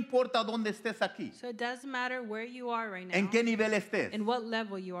 Entonces no importa dónde estés aquí, So it doesn't matter where you are right now, en qué nivel estés, in what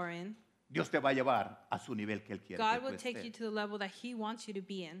level you are in. Dios te va a llevar a su nivel que Él quiere God que tú will take you estés. to the level that He wants you to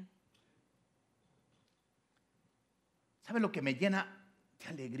be in. ¿Sabe lo que me llena de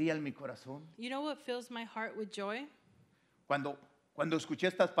alegría en mi corazón? You know what fills my heart with joy? Cuando escuché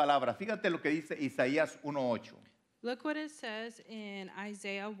estas palabras, fíjate lo que dice Isaías 1:8. Look what it says in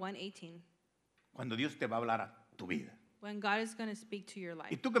Isaiah 1:18. Cuando Dios te va a hablar a tu vida. When God is going to speak to your Y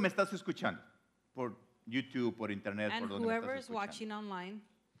life. tú que me estás escuchando por YouTube, por internet, And por donde me whoever estás is escuchando. watching online,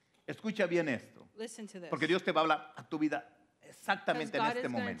 Escucha bien esto, listen to this. porque Dios te va a hablar a tu vida Because exactamente en God este is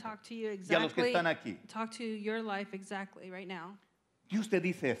going to momento. talk to you Y a los que exactly, están aquí, talk to your life exactly right now. Dios te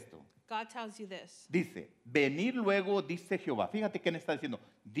dice esto. God tells you this. Dice, venir luego, dice Jehová. Fíjate quién está diciendo.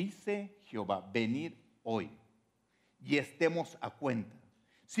 Dice Jehová, venir hoy y estemos a cuenta.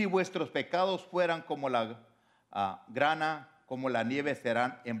 Si vuestros pecados fueran como la grana, como la nieve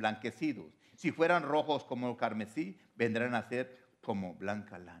serán emblanquecidos. Si fueran rojos como el carmesí, vendrán a ser como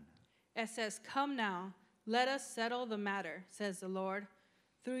blanca lana. It says, "Come now, let us settle the matter," says the Lord.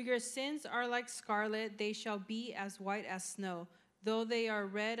 "Through your sins are like scarlet, they shall be as white as snow. Though they are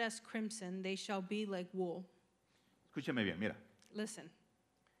red as crimson, they shall be like wool." Escúchame bien, mira. Listen,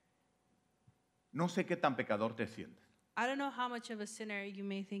 No sé qué tan pecador te sientes. I don't know how much of a sinner you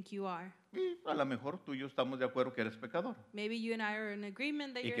may think you are. Y a lo mejor tú y yo estamos de acuerdo que eres pecador Maybe you and I are in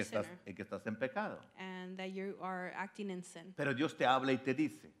agreement that y you're que a sinner estás en pecado. and that you are acting in sin. Pero Dios te habla y te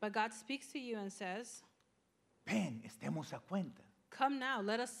dice, But God speaks to you and says, ven, estemos a cuenta. "Come now,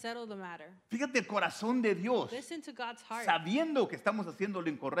 let us settle the matter." Fíjate el corazón de Dios, Listen to God's heart, sabiendo que estamos haciendo lo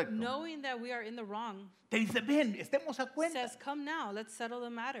incorrecto. knowing that we are in the wrong. Te dice, ven, estemos a cuenta. Says, "Come now, let's settle the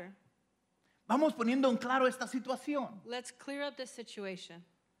matter. Vamos poniendo en claro esta situación. Let's clear up this situation.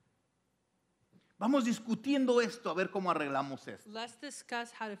 Vamos discutiendo esto a ver cómo arreglamos esto. Let's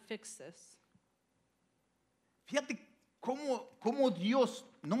discuss how to fix this." Fíjate cómo Dios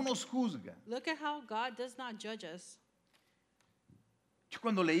no nos juzga. Look at how God does not judge us. Yo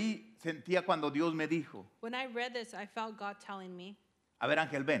cuando leí, sentía cuando Dios me dijo, When I read this, I felt God telling me, a ver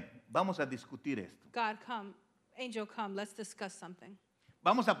Ángel, ven, vamos a discutir esto. "God, come, Angel, come, let's discuss something.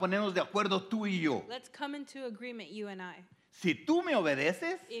 Vamos a ponernos de acuerdo tú y yo. Let's come into agreement, you and I. Si tú me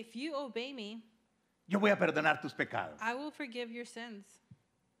obedeces, If you obey me, yo voy a perdonar tus pecados. I will forgive your sins.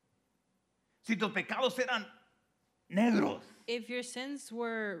 Si tus pecados eran negros If your sins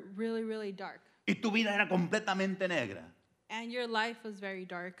were really, really dark y tu vida era completamente negra, and your life was very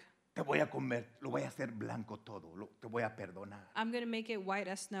dark, te voy a comer, lo voy a hacer blanco todo, te voy a perdonar. I'm going to make it white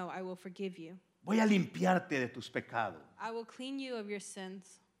as snow. I will forgive you. Voy a limpiarte de tus pecados. I will clean you of your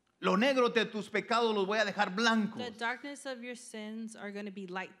sins. Lo negro de tus pecados los voy a dejar blancos. The darkness of your sins are going to be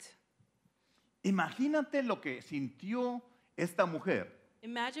light. Imagínate lo que sintió esta mujer.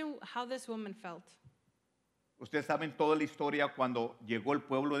 Imagine how this woman felt. Ustedes saben toda la historia cuando llegó el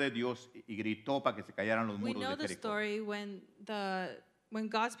pueblo de Dios y gritó para que se cayeran los We muros know de the Jericó. story when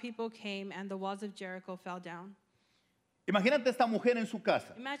God's people came and the walls of Jericho fell down. Imagínate esta mujer en su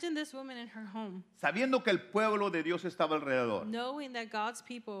casa, Imagine this woman in her home, sabiendo que el pueblo de Dios estaba alrededor knowing that God's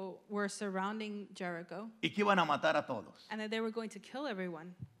people were surrounding Jericho y que iban a matar a todos. and that they were going to kill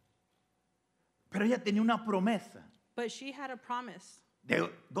everyone. Pero ella tenía una promesa But she had a promise de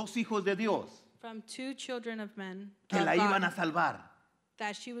dos hijos de Dios from two children of men que of la iban a God, salvar.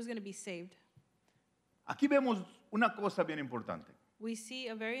 that she was going to be saved. Aquí vemos una cosa bien importante. We see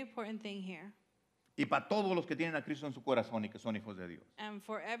a very important thing here. Y para todos los que tienen a Cristo en su corazón y que son hijos de Dios, And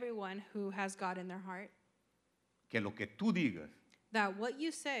for everyone who has God in their heart, que lo que tú digas, that what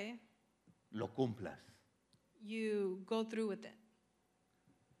you say, lo cumplas. you go through with it.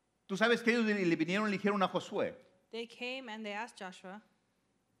 Tú sabes que ellos le vinieron y le dijeron a Josué, They came and they asked Joshua,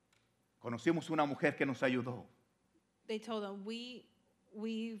 conocimos una mujer que nos ayudó. they told him,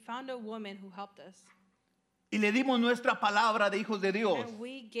 we found a woman who helped us. Y le dimos nuestra palabra de hijos de Dios, And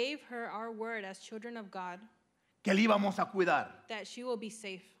we gave her our word as children of God que le íbamos a cuidar. that she will be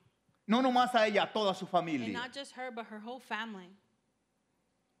safe. No nomás a ella, a toda su And familia. not just her, but her whole family.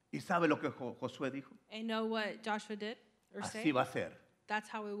 ¿Y sabe lo que Josué dijo? And know what Joshua did or Así say? va a ser. That's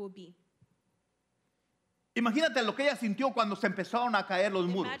how it will be. Imagínate lo que ella sintió cuando se empezaron a caer los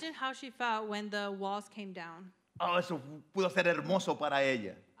muros. Imagine how she felt when the walls came down. Oh, eso pudo ser hermoso para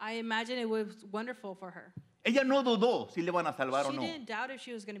ella. I imagine it was wonderful for her. Ella no dudó si le iban a salvar o She no. didn't doubt if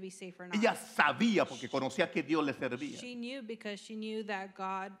she was going to be safe or not. Ella sabía porque conocía que Dios le servía. She knew because she knew that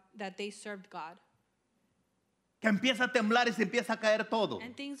that they served God. Que empieza a temblar y se empieza a caer todo.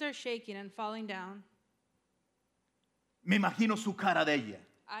 And things are shaking and falling down. Me imagino su cara de ella.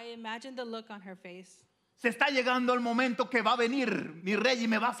 I imagine the look on her face. Se está llegando el momento que va a venir mi rey y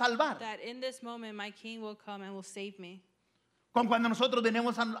me va a salvar. That in this moment my king will come and will save me. Con cuando nosotros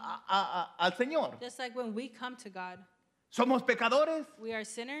venimos al Señor. Just like when we come to God, Somos pecadores we are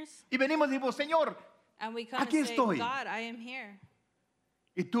sinners y venimos y decimos, Señor, and we come aquí and say, estoy. God, I am here.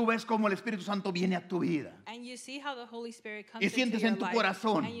 y tú ves cómo el Espíritu Santo viene a tu vida, And you see how the Holy Spirit comes Y into sientes your en tu life,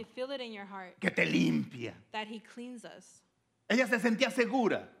 corazón and you feel it in your heart que te limpia. that He cleans us. Ella se sentía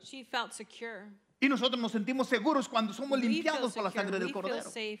segura. She felt secure. Y nosotros nos sentimos seguros cuando somos We feel limpiados por la secure. sangre del We feel Cordero.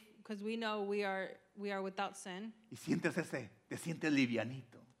 safe because we know we are without sin. Y sientes te sientes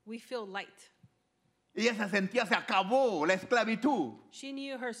livianito. We feel light. Ella se sentía, se acabó la esclavitud. She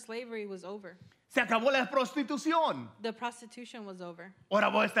knew her slavery was over. Se acabó la prostitución. The prostitution was over. Ahora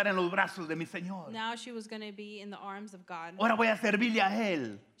voy a estar en los brazos de mi Señor. Now she was going to be in the arms of God. Ahora voy a servirle a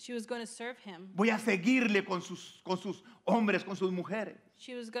Él. She was going to serve Him. Voy a seguirle con sus hombres, con sus mujeres.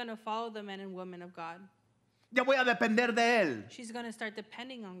 She was going to follow the men and women of God. Ya voy a depender de Él, She's going to start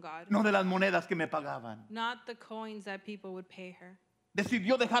depending on God, no de las monedas que me pagaban. not the coins that people would pay her.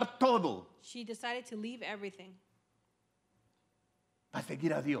 Decidió dejar todo She decided to leave everything para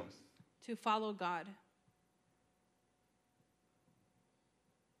seguir a Dios. to follow God.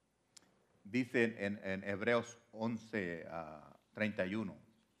 Dice en Hebreos 11, 31.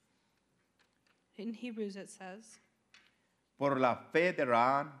 In Hebrews it says, Por la fe de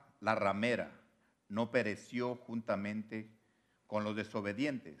Rahab, la ramera, no pereció juntamente con los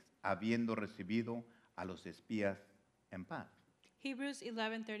desobedientes, habiendo recibido a los espías en paz. Hebrews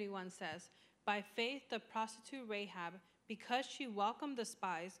 11:31 says, by faith the prostitute Rahab, because she welcomed the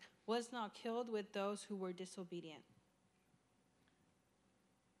spies, was not killed with those who were disobedient.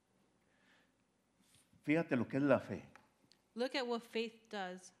 Fíjate lo que es la fe. Look at what faith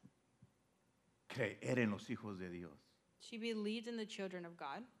does. Creer en los hijos de Dios. She believed in the children of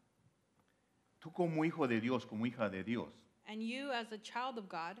God. Tú como hijo de Dios, como hija de Dios, And you, as a child of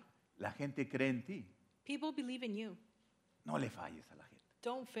God, la gente cree en ti. people believe in you. No le falles a la gente.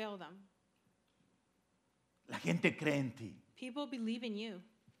 Don't fail them. La gente cree en ti. People believe in you.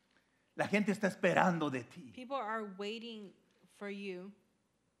 La gente está esperando de ti. People are waiting for you.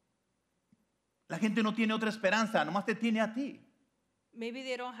 La gente no tiene otra esperanza, nomás te tiene a ti. Maybe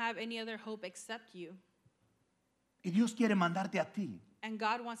they don't have any other hope except you. Y Dios quiere mandarte a ti And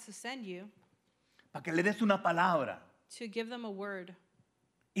God wants to send you para que le des una palabra to give them a word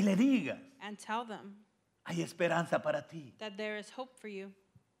y le digas, and tell them hay esperanza para ti. that there is hope for you.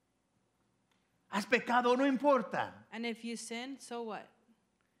 Has pecado, no importa. And if you sin, so what?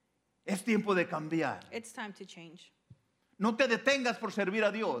 Es tiempo de cambiar. It's time to change. No te detengas por servir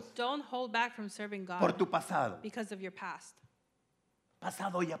a Dios Don't hold back from serving por God tu pasado. because of your past.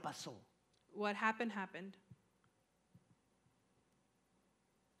 Pasado ya pasó. What happened, happened.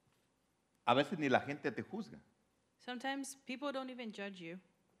 A veces ni la gente te juzga, Sometimes people don't even judge you,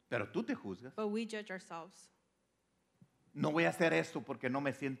 pero tú te juzgas. but we judge ourselves. No voy a hacer esto porque no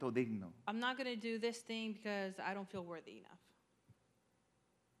me siento digno. I'm not going to do this thing because I don't feel worthy enough.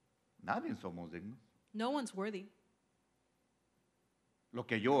 Nadie somos dignos. No one's worthy. Lo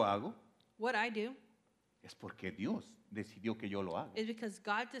que yo hago What I do es porque Dios decidió que yo lo haga. is because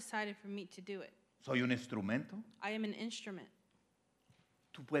God decided for me to do it. Soy un instrumento. I am an instrument.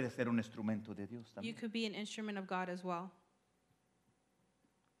 Tú puedes ser un instrumento de Dios You también. could be an instrument of God as well.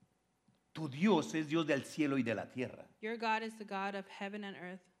 Tu Dios es Dios del cielo y de la tierra. Your God is the God of heaven and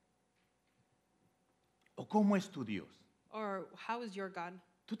earth. ¿O cómo es tu Dios? Or how is your God?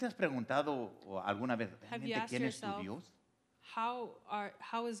 ¿Tú te has preguntado o alguna vez Have you realmente asked quién es tu yourself, Dios?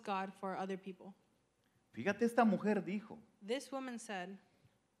 how is God for other people? Fíjate, esta mujer dijo This woman said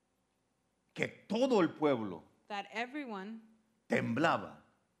que todo el pueblo that everyone temblaba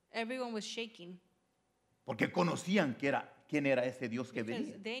was shaking porque conocían quién era ese Dios que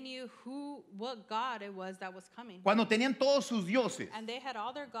because venía. they knew what God it was that was coming. Cuando tenían todos sus dioses And they had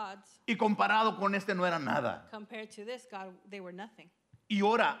all their gods. y comparado con este no era nada. Compared to this God, they were nothing. Y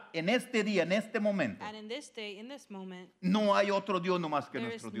ahora, en este día, en este momento, And in this day, in this moment, no hay otro Dios nomás que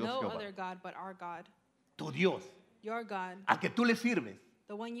there is nuestro Dios no Jehová. other God but our God. Tu Dios, Your God, al que tú le sirves,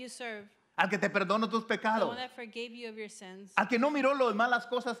 the one you serve, al que te perdona tus the pecados, one that forgave you of your sins, al que no miró las malas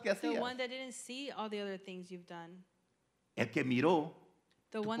cosas que the hacías, one that didn't see all the other things you've done, el que miró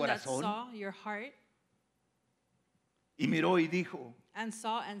the tu one that corazón saw your heart y miró y dijo, and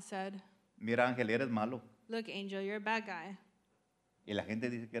saw and said, mira Ángel, eres malo. look, Angel, you're a bad guy. Y la gente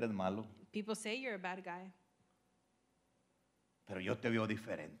dice que eres malo, People say you're a bad guy, pero yo te veo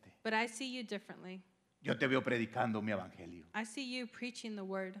diferente. but I see you differently. Yo te veo predicando mi evangelio. I see you preaching the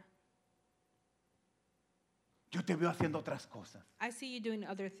word. Yo te veo haciendo otras cosas. I see you doing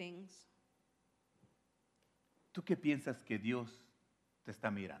other things. ¿Tú qué piensas que Dios te está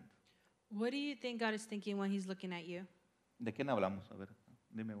mirando? What do you think God is thinking when he's looking at you? ¿De quién hablamos? A ver,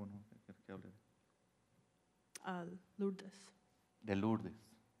 dime uno. ¿Qué hable? Lourdes. De Lourdes.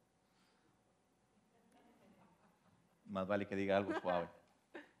 Más vale que diga algo suave.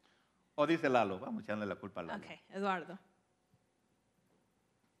 O dice Lalo, vamos a echarle la culpa a Lalo. Okay, Eduardo.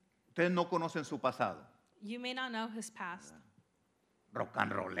 Ustedes no conocen su pasado. You may not know his past. Rock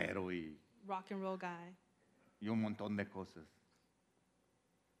and rollero y Rock and roll guy. un montón de cosas.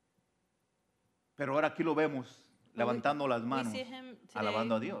 Pero ahora aquí lo vemos levantando las We manos, see him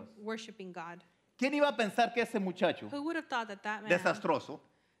alabando a today Dios. worshiping God. ¿Quién iba a pensar que ese muchacho Who would have thought that that man, desastroso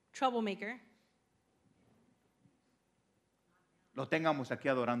troublemaker, lo tengamos aquí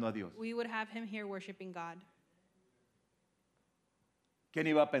adorando a Dios? we would have him here worshiping God? ¿Quién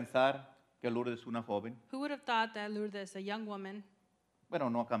iba a pensar que Lourdes es una joven? Who would have thought that Lourdes, a young woman, Bueno,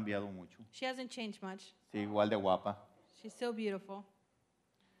 no ha cambiado mucho. she hasn't changed much. Sí, igual de guapa. She's still beautiful.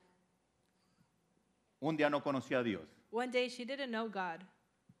 Un día no conocía a Dios, One day she didn't know God,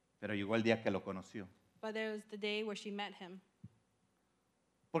 pero llegó el día que lo conoció. but there was the day where she met him.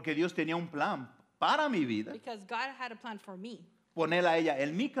 Porque Dios tenía un plan para mi vida, Because God had a plan for me, ponerla a ella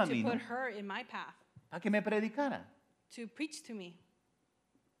en mi to camino put her in my path, para que me predicara, to preach to me,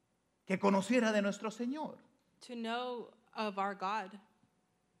 que conociera de nuestro Señor. to know of our God.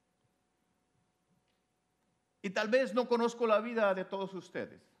 Y tal vez no conozco la vida de todos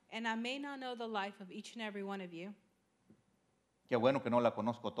ustedes. And I may not know the life of each and every one of you. Qué bueno que no la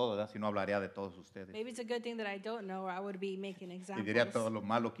conozco toda, ¿verdad? Si no hablaría de todos ustedes. Maybe it's a good thing that I don't know, or I would be making Y examples. diría todo lo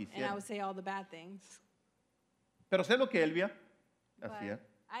malo que And I hiciera. would say all the bad things. Pero sé lo que Elvia But hacía.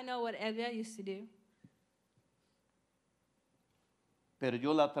 I know what Elvia used to do. Pero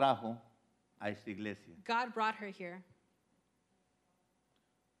yo la trajo a esta iglesia God brought her here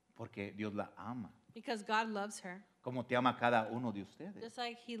porque Dios la ama. because God loves her, Como te ama a cada uno de ustedes. just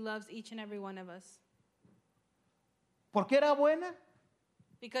like he loves each and every one of us. ¿Por qué era buena?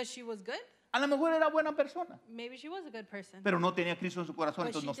 Because she was good? A lo mejor era buena persona, Maybe she was a good person, pero no tenía a Cristo en su corazón,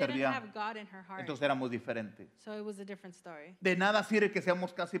 but she entonces no didn't servía. have God in her heart. Entonces éramos diferentes. So it was a different story. De nada sirve que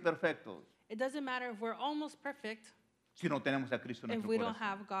seamos casi perfectos It doesn't matter if we're almost perfect si no tenemos a Cristo en if nuestro we don't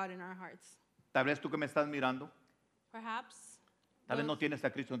corazón. have God in our hearts. Tal vez tú que me estás mirando, Perhaps tal vez no those, tienes a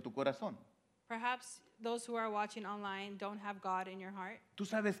Cristo en tu corazón. perhaps those who are watching online don't have God in your heart. Tú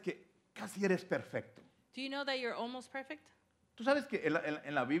sabes que casi eres perfecto. Do you know that you're almost perfect? Tú sabes que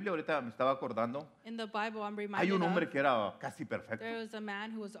en la Biblia, ahorita me estaba acordando, In the Bible, I'm hay reminded un hombre of, que era casi perfecto. there was a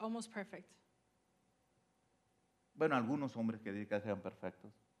man who was almost perfect. Bueno, algunos hombres que dicen que eran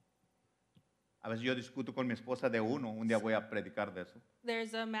perfectos. A veces yo discuto con mi esposa de uno, un día voy a predicar de eso,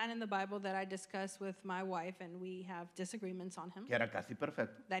 There's a man in the Bible that I discuss with my wife, and we have disagreements on him, que era casi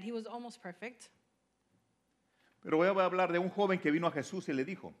perfecto. that he was almost perfect. Pero voy a hablar de un joven que vino a Jesús y le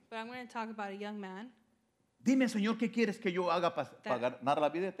dijo, But I'm going to talk about a young man dime, Señor, ¿qué quieres que yo haga para ganar la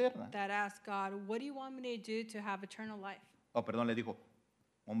vida eterna? that asked God, what do you want me to do to have eternal life? Oh, perdón, le dijo,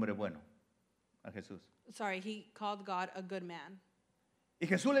 hombre bueno, a Jesús. Sorry, he called God a good man. Y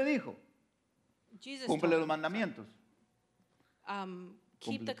Jesús le dijo, Jesus cumple told los him, mandamientos.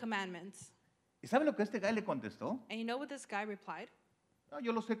 keep Cumple. the commandments. ¿Y sabe lo que este guy le contestó? And you know what this guy replied? No,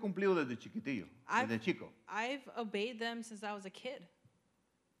 yo los he cumplido desde chiquitillo, desde chico. I've obeyed them since I was a kid.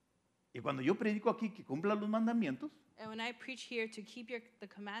 Y cuando yo predico aquí que cumpla los mandamientos And when I preach here to keep the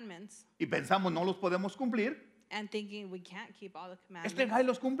commandments y pensamos no los podemos cumplir, and thinking we can't keep all the este commandments, guy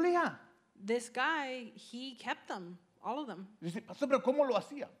los cumplía. this guy, he kept them, all of them. Dice, pastor, pero ¿cómo lo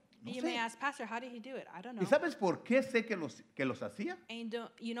hacía? No You may sé. ask, Pastor, how did he do it? I don't know. ¿Y sabes por qué sé que los hacía? And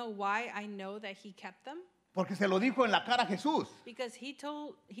you know why I know that he kept them? Porque se lo dijo en la cara a Jesús. Because he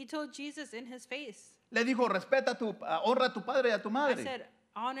told Jesus in his face. Le dijo, honra a tu padre y a tu I madre. said,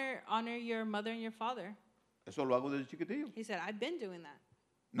 honor your mother and your father. Eso lo hago desde chiquitillo. He said, I've been doing that.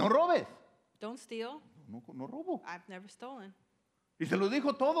 No robes. Don't steal. No robo. I've never stolen. Y se lo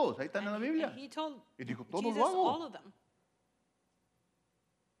dijo todos, ahí están en la And Biblia. he told Y dijo, todo Jesus lo hago. all of them.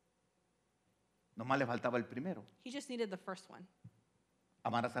 Nomás le faltaba el primero. He just needed the first one,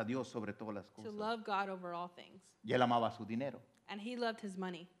 Amarás a Dios sobre todas las to cosas. love God over all things. Y él amaba su dinero. And he loved his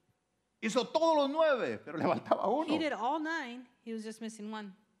money. Hizo todos los 9, pero le faltaba He uno. did all 9. He was just missing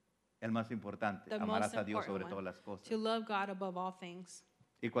one. El más importante, The amarás most a Dios sobre important todas one, las cosas. to love God above all things.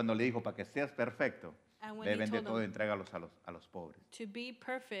 Y cuando le dijo, para que seas perfecto, And when ve, he vende told todo y him, entrégalos a los pobres. to be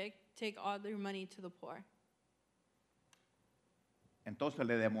perfect, take all your money to the poor. Entonces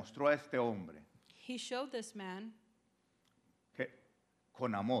le demostró a este hombre He showed this man, que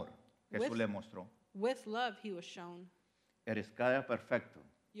con amor, Jesús With- le mostró, with love he was shown. eres cada perfecto,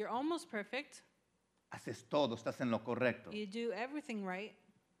 You're almost perfect. haces todo, estás en lo correcto, You do everything right.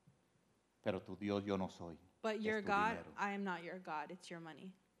 pero tu Dios yo no soy. But es your tu God, dinero. I am not your God. It's your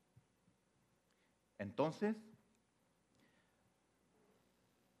money. Entonces,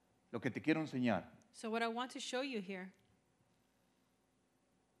 lo que te quiero enseñar, So what I want to show you here,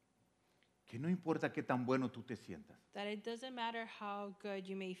 que no importa qué tan bueno tú te sientas, that it doesn't matter how good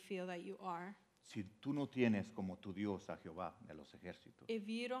you may feel that you are. si tú no tienes como tu Dios a Jehová de los ejércitos, If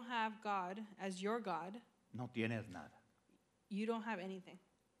you don't have God as your God, no tienes nada, you don't have anything.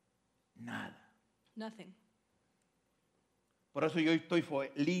 nada. Nothing. Por eso yo estoy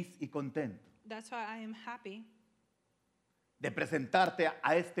feliz y contento That's why I am happy de presentarte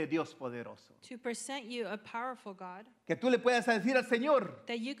a este Dios poderoso. to present you a powerful God, Que tú le puedas decir al Señor,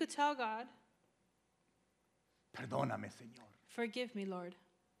 that you could tell God, perdóname, Señor. forgive me, Lord.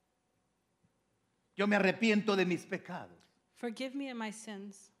 Yo me arrepiento de mis pecados. Forgive me of my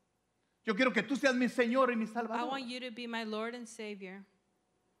sins. Yo quiero que tú seas mi Señor y mi I Salvador. want you to be my Lord and Savior.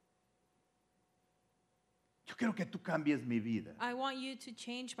 Yo quiero que tú cambies mi vida. I want you to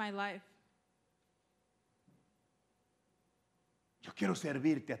change my life. Yo quiero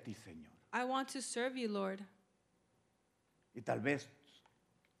servirte a ti, Señor. I want to serve you, Lord. Y tal vez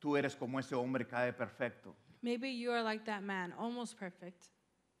tú eres como ese hombre cae perfecto. Maybe you are like that man, almost perfect,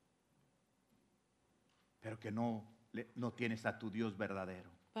 Pero que no tienes a tu Dios verdadero.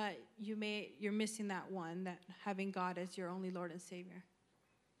 but you're missing that one, that having God as your only Lord and Savior.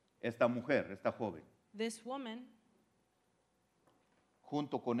 Esta mujer, esta joven, This woman,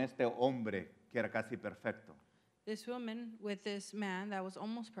 junto con este hombre que era casi perfecto, this woman with this man that was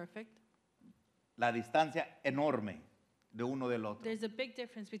almost perfect, la distancia enorme de uno del otro. there's a big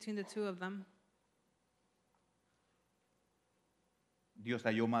difference between the two of them. Dios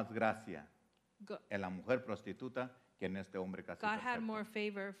halló más gracia Go- en la mujer prostituta que en este hombre casi God had perfecto. more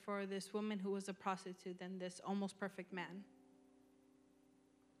favor for this woman who was a prostitute than this almost perfect man.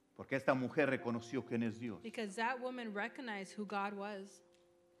 Porque esta mujer reconoció quién es Dios. Because that woman recognized who God was.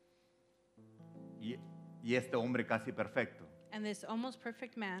 y este hombre casi perfecto And this almost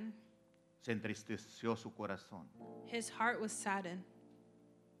perfect man, se entristeció su corazón his heart was saddened.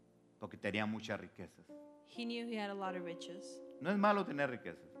 porque tenía muchas riquezas. He knew he had a lot of riches. No es malo tener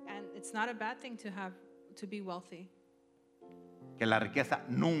riquezas, And it's not a bad thing to be wealthy. que la riqueza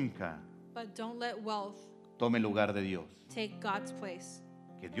nunca But don't let wealth tome el lugar de Dios. take God's place.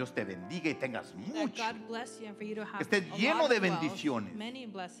 Que Dios te bendiga y tengas That mucho, God bless you and for you to have Que estés a lleno lot de of wealth, bendiciones. many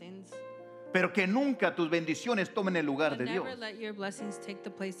blessings. pero que nunca tus bendiciones tomen el lugar But de Dios. never let your blessings take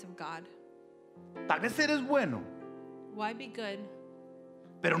the place of God. Tal vez eres bueno, Why be good?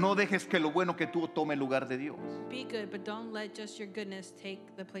 pero no dejes que lo bueno que tú tome el lugar de Dios. Be good, but don't let just your goodness take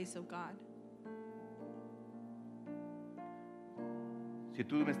the place of God. Si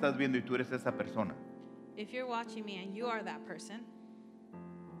tú me estás viendo y tú eres esa persona, If you're watching me and you are that person,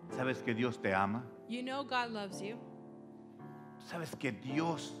 sabes que Dios te ama, you know God loves you. sabes que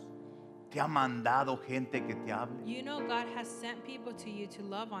Dios te ha mandado gente que te hable. You know God has sent people to you to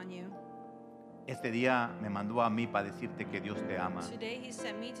love on you. Este día me mandó a mí para decirte que Dios te ama, Today He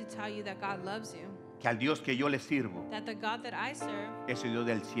sent me to tell you that God loves you. que al Dios que yo le sirvo That the God that I serve es el Dios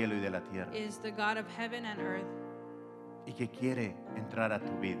del cielo y de la tierra is the God of heaven and earth. y que quiere entrar a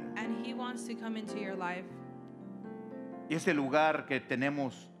tu vida. And He wants to come into your life. Y ese lugar que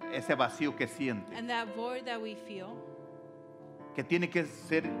tenemos, ese vacío que sientes, And that void that we feel, que tiene que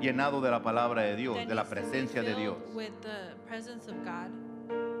ser llenado de la palabra de Dios, that de la needs to be presencia de Dios, filled with the presence of God.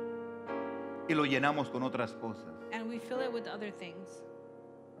 y lo llenamos con otras cosas. And we fill it with other things.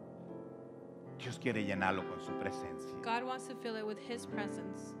 Dios quiere llenarlo con su presencia. God wants to fill it with His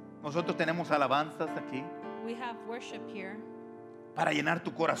presence. Nosotros tenemos alabanzas aquí We have worship here. para llenar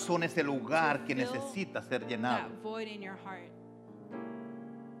tu corazón, ese lugar que fill necesita ser llenado. That void in your heart.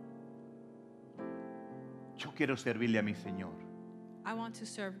 Yo quiero servirle a mi Señor. I want to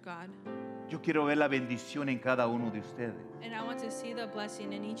serve God. Yo quiero ver la bendición en cada uno de ustedes. And I want to see the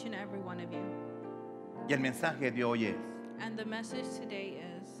blessing in each and every one of you. Y el mensaje de hoy es, And the message today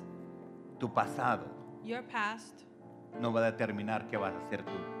is, tu pasado your past no va a determinar qué va a ser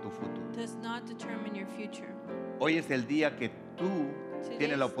tu futuro. does not determine your future. Hoy es el día que tú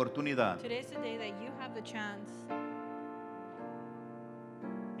tienes la oportunidad. Today's the day that you have the chance.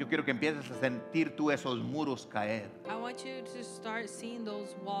 Yo quiero que empieces a sentir tú esos muros caer. I want you to start seeing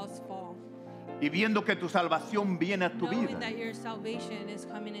those walls fall. Y viendo que tu salvación viene a tu Knowing vida. that your salvation is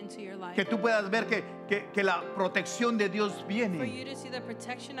coming into your life. Que tú puedas ver que la protección de Dios For viene. you to see the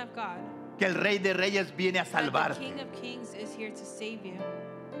protection of God. Que el Rey de Reyes viene a That the salvarte. King of Kings is here to save you.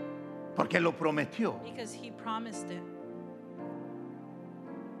 Porque lo prometió. Because He promised it.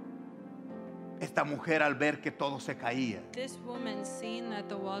 Esta mujer al ver que todo se caía, This woman, seeing that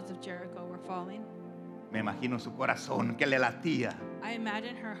the walls of Jericho were falling, me imagino su corazón que le latía. I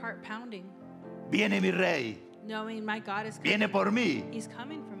imagine her heart pounding, Viene mi Rey, knowing my God is coming. viene por mí, He's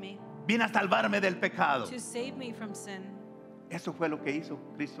coming for me viene a salvarme del pecado. to save me from sin. Eso fue lo que hizo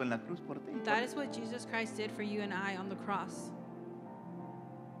Cristo en la cruz por ti. That is what Jesus Christ did for you and I on the cross.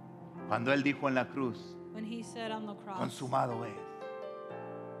 Cuando Él dijo en la cruz, When He said on the cross, consumado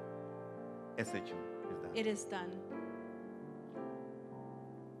es hecho. Está. it is done.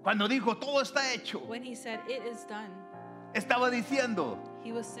 Cuando dijo todo está hecho, When He said it is done, estaba diciendo,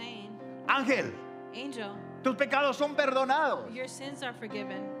 He was saying, Ángel, Angel, tus pecados son perdonados. your sins are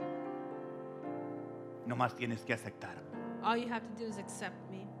forgiven. Nomás tienes que aceptarme. All you have to do is accept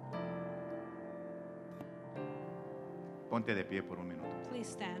me. Ponte de pie por un minuto. Please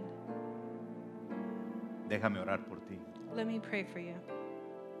stand. Déjame orar por ti. Let me pray for you.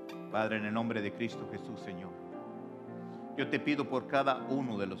 Padre, en el nombre de Cristo Jesús, Señor. Yo te pido por cada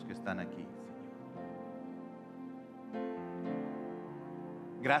uno de los que están aquí, Señor.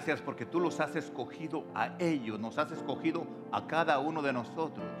 Gracias porque tú los has escogido a ellos, nos has escogido a cada uno de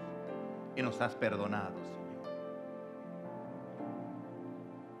nosotros y nos has perdonado, Señor.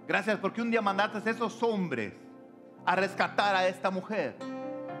 Gracias porque un día mandaste a esos hombres a rescatar a esta mujer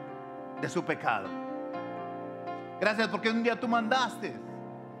de su pecado. Gracias porque un día tú mandaste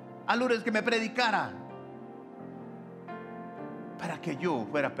a Lourdes que me predicara para que yo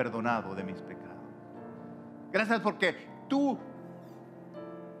fuera perdonado de mis pecados. Gracias porque tú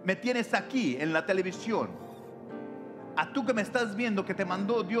me tienes aquí en la televisión. A tú que me estás viendo, que te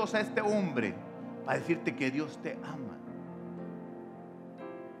mandó Dios a este hombre para decirte que Dios te ama.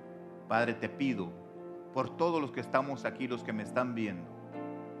 Padre, te pido por todos los que estamos aquí, los que me están viendo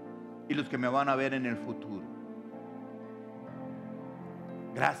y los que me van a ver en el futuro.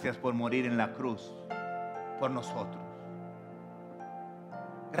 Gracias por morir en la cruz por nosotros.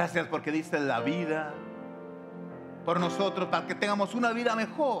 Gracias porque diste la vida por nosotros para que tengamos una vida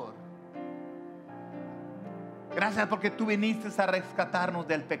mejor. Gracias porque tú viniste a rescatarnos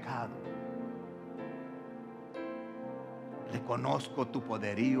del pecado. Reconozco tu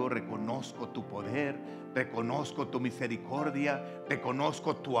poderío, reconozco tu poder, reconozco tu misericordia,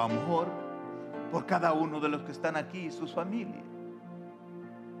 reconozco tu amor por cada uno de los que están aquí y sus familias.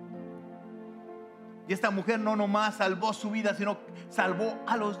 Y esta mujer no nomás salvó su vida, sino salvó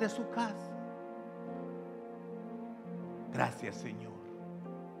a los de su casa. Gracias, Señor,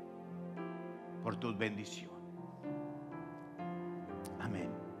 por tus bendiciones. Amén.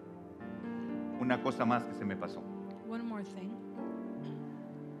 Una cosa más que se me pasó. One more thing.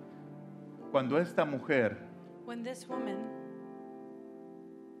 Cuando esta mujer When this woman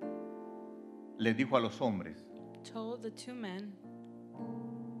le dijo a los hombres, told the two men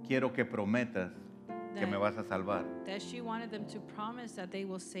quiero que prometas que me vas a salvar that she wanted them to promise that they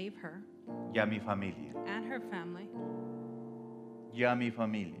will save her y a mi familia, and her family y a mi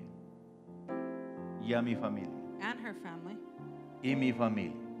familia, y a mi familia, and her family y mi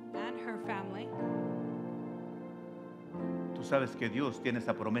familia. and her family, Tú sabes que Dios tiene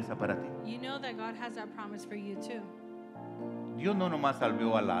esa promesa para ti. you know that God has that promise for you too. Dios no nomás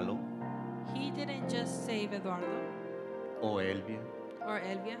salvó a Lalo He didn't just save Eduardo o Elvia or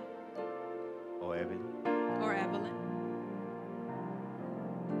Elvia o Evelyn or Evelyn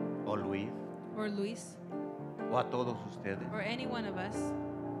o Luis or Luis o a todos ustedes. or any one of us.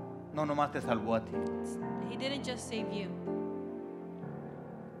 No nomás te salvó a ti. He didn't just save you.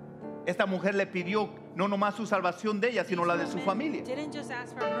 Esta mujer le pidió no nomás su salvación de ella, sino la de su These familia. women didn't just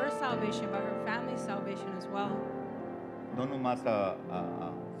ask for her salvation, but her family's salvation as well. No nomás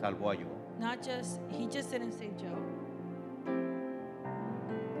salvó a yo. Not just, he just didn't save Joe.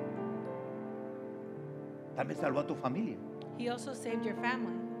 También salvó a tu familia. He also saved your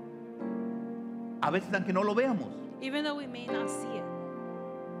family. A veces aunque no lo veamos. Even though we may not see it.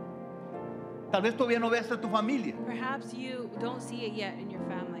 Tal vez todavía no veas a tu familia. Perhaps you don't see it yet in your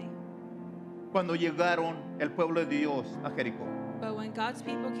family. Cuando llegaron el pueblo de Dios a Jericó, But when God's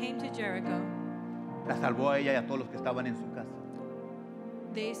people came to Jericho, la salvó a ella y a todos los que estaban en su casa.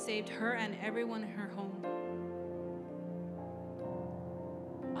 they saved her and everyone in her home.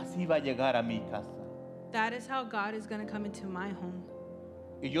 Así va a llegar a mi casa. That is how God is going to come into my home.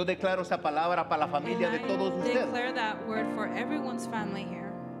 Y yo declaro esa palabra para la familia And de todos I ustedes. declare that word for everyone's family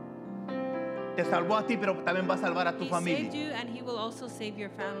here. Te salvó a ti, pero también va a salvar a tu He saved familia. you and he will also save your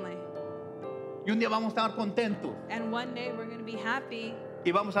family. Y un día vamos a estar contentos And one day we're going to be happy,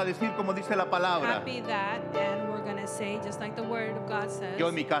 y vamos a decir como dice la palabra: happy that, and we're going to say, just like the word of God says, yo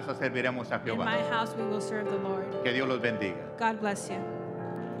en mi casa serviremos a in my Jehová. house we will serve the Lord. Que Dios los bendiga. God bless you.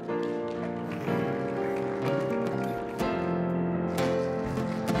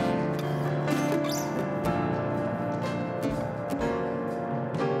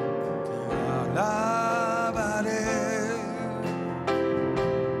 Alabaré,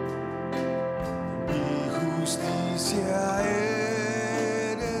 mi justicia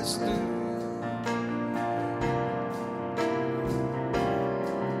eres tú.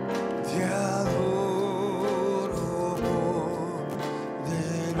 Te adoro,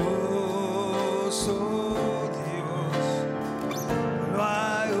 poderoso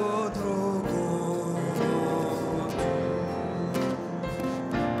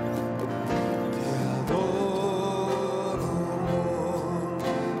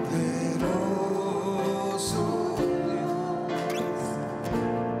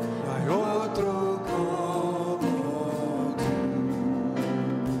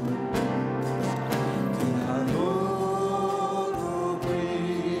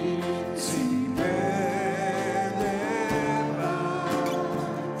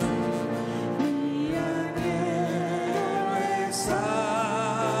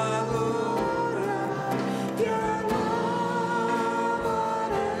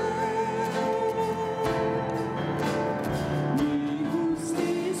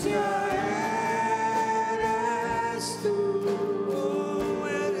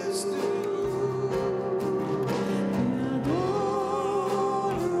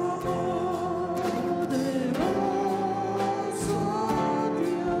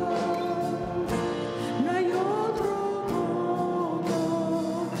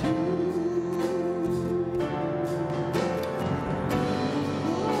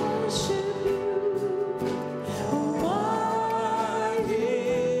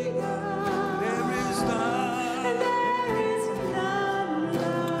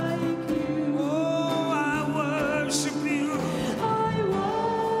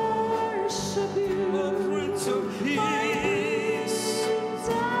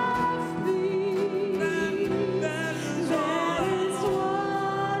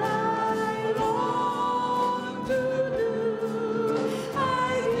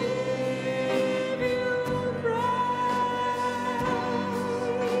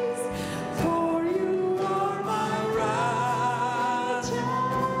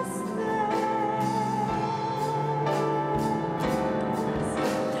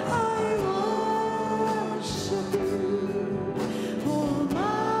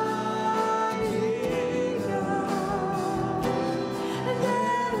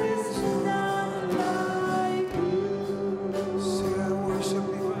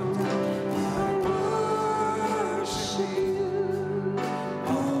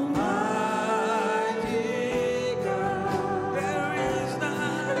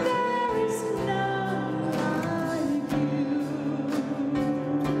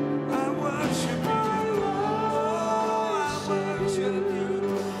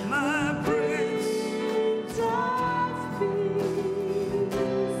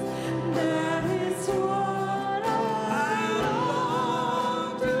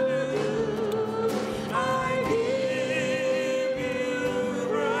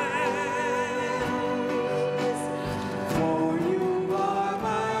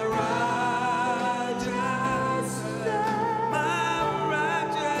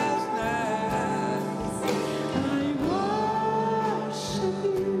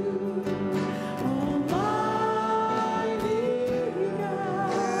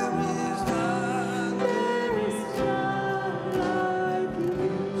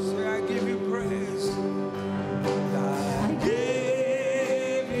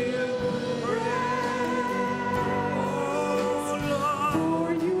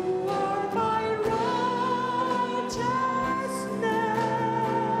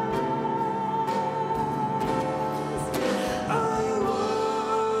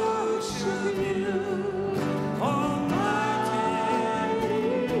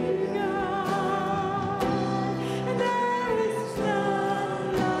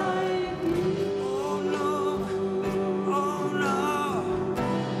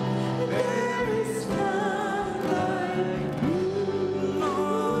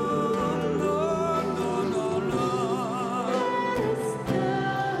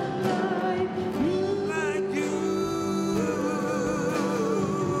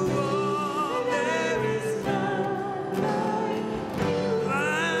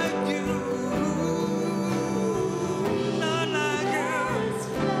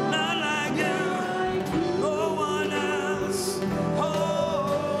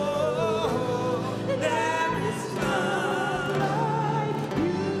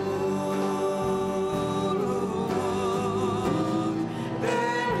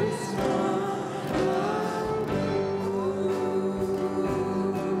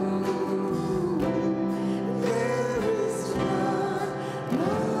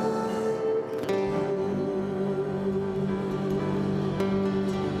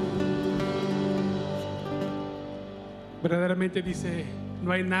Verdaderamente dice,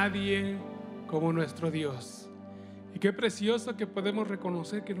 no hay nadie como nuestro Dios. Y qué precioso que podemos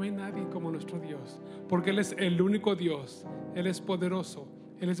reconocer que no hay nadie como nuestro Dios, porque Él es el único Dios. Él es poderoso,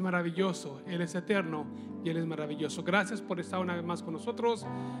 Él es maravilloso, Él es eterno y Él es maravilloso. Gracias por estar una vez más con nosotros.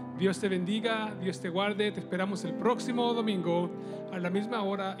 Dios te bendiga, Dios te guarde. Te esperamos el próximo domingo a la misma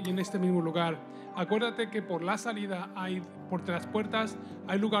hora y en este mismo lugar. Acuérdate que por la salida, por las puertas,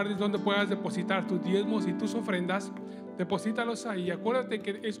 hay lugares donde puedas depositar tus diezmos y tus ofrendas. Deposítalos ahí. Acuérdate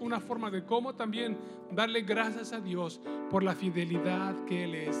que es una forma de cómo también darle gracias a Dios por la fidelidad que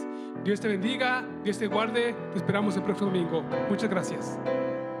Él es. Dios te bendiga, Dios te guarde. Te esperamos el próximo domingo. Muchas gracias.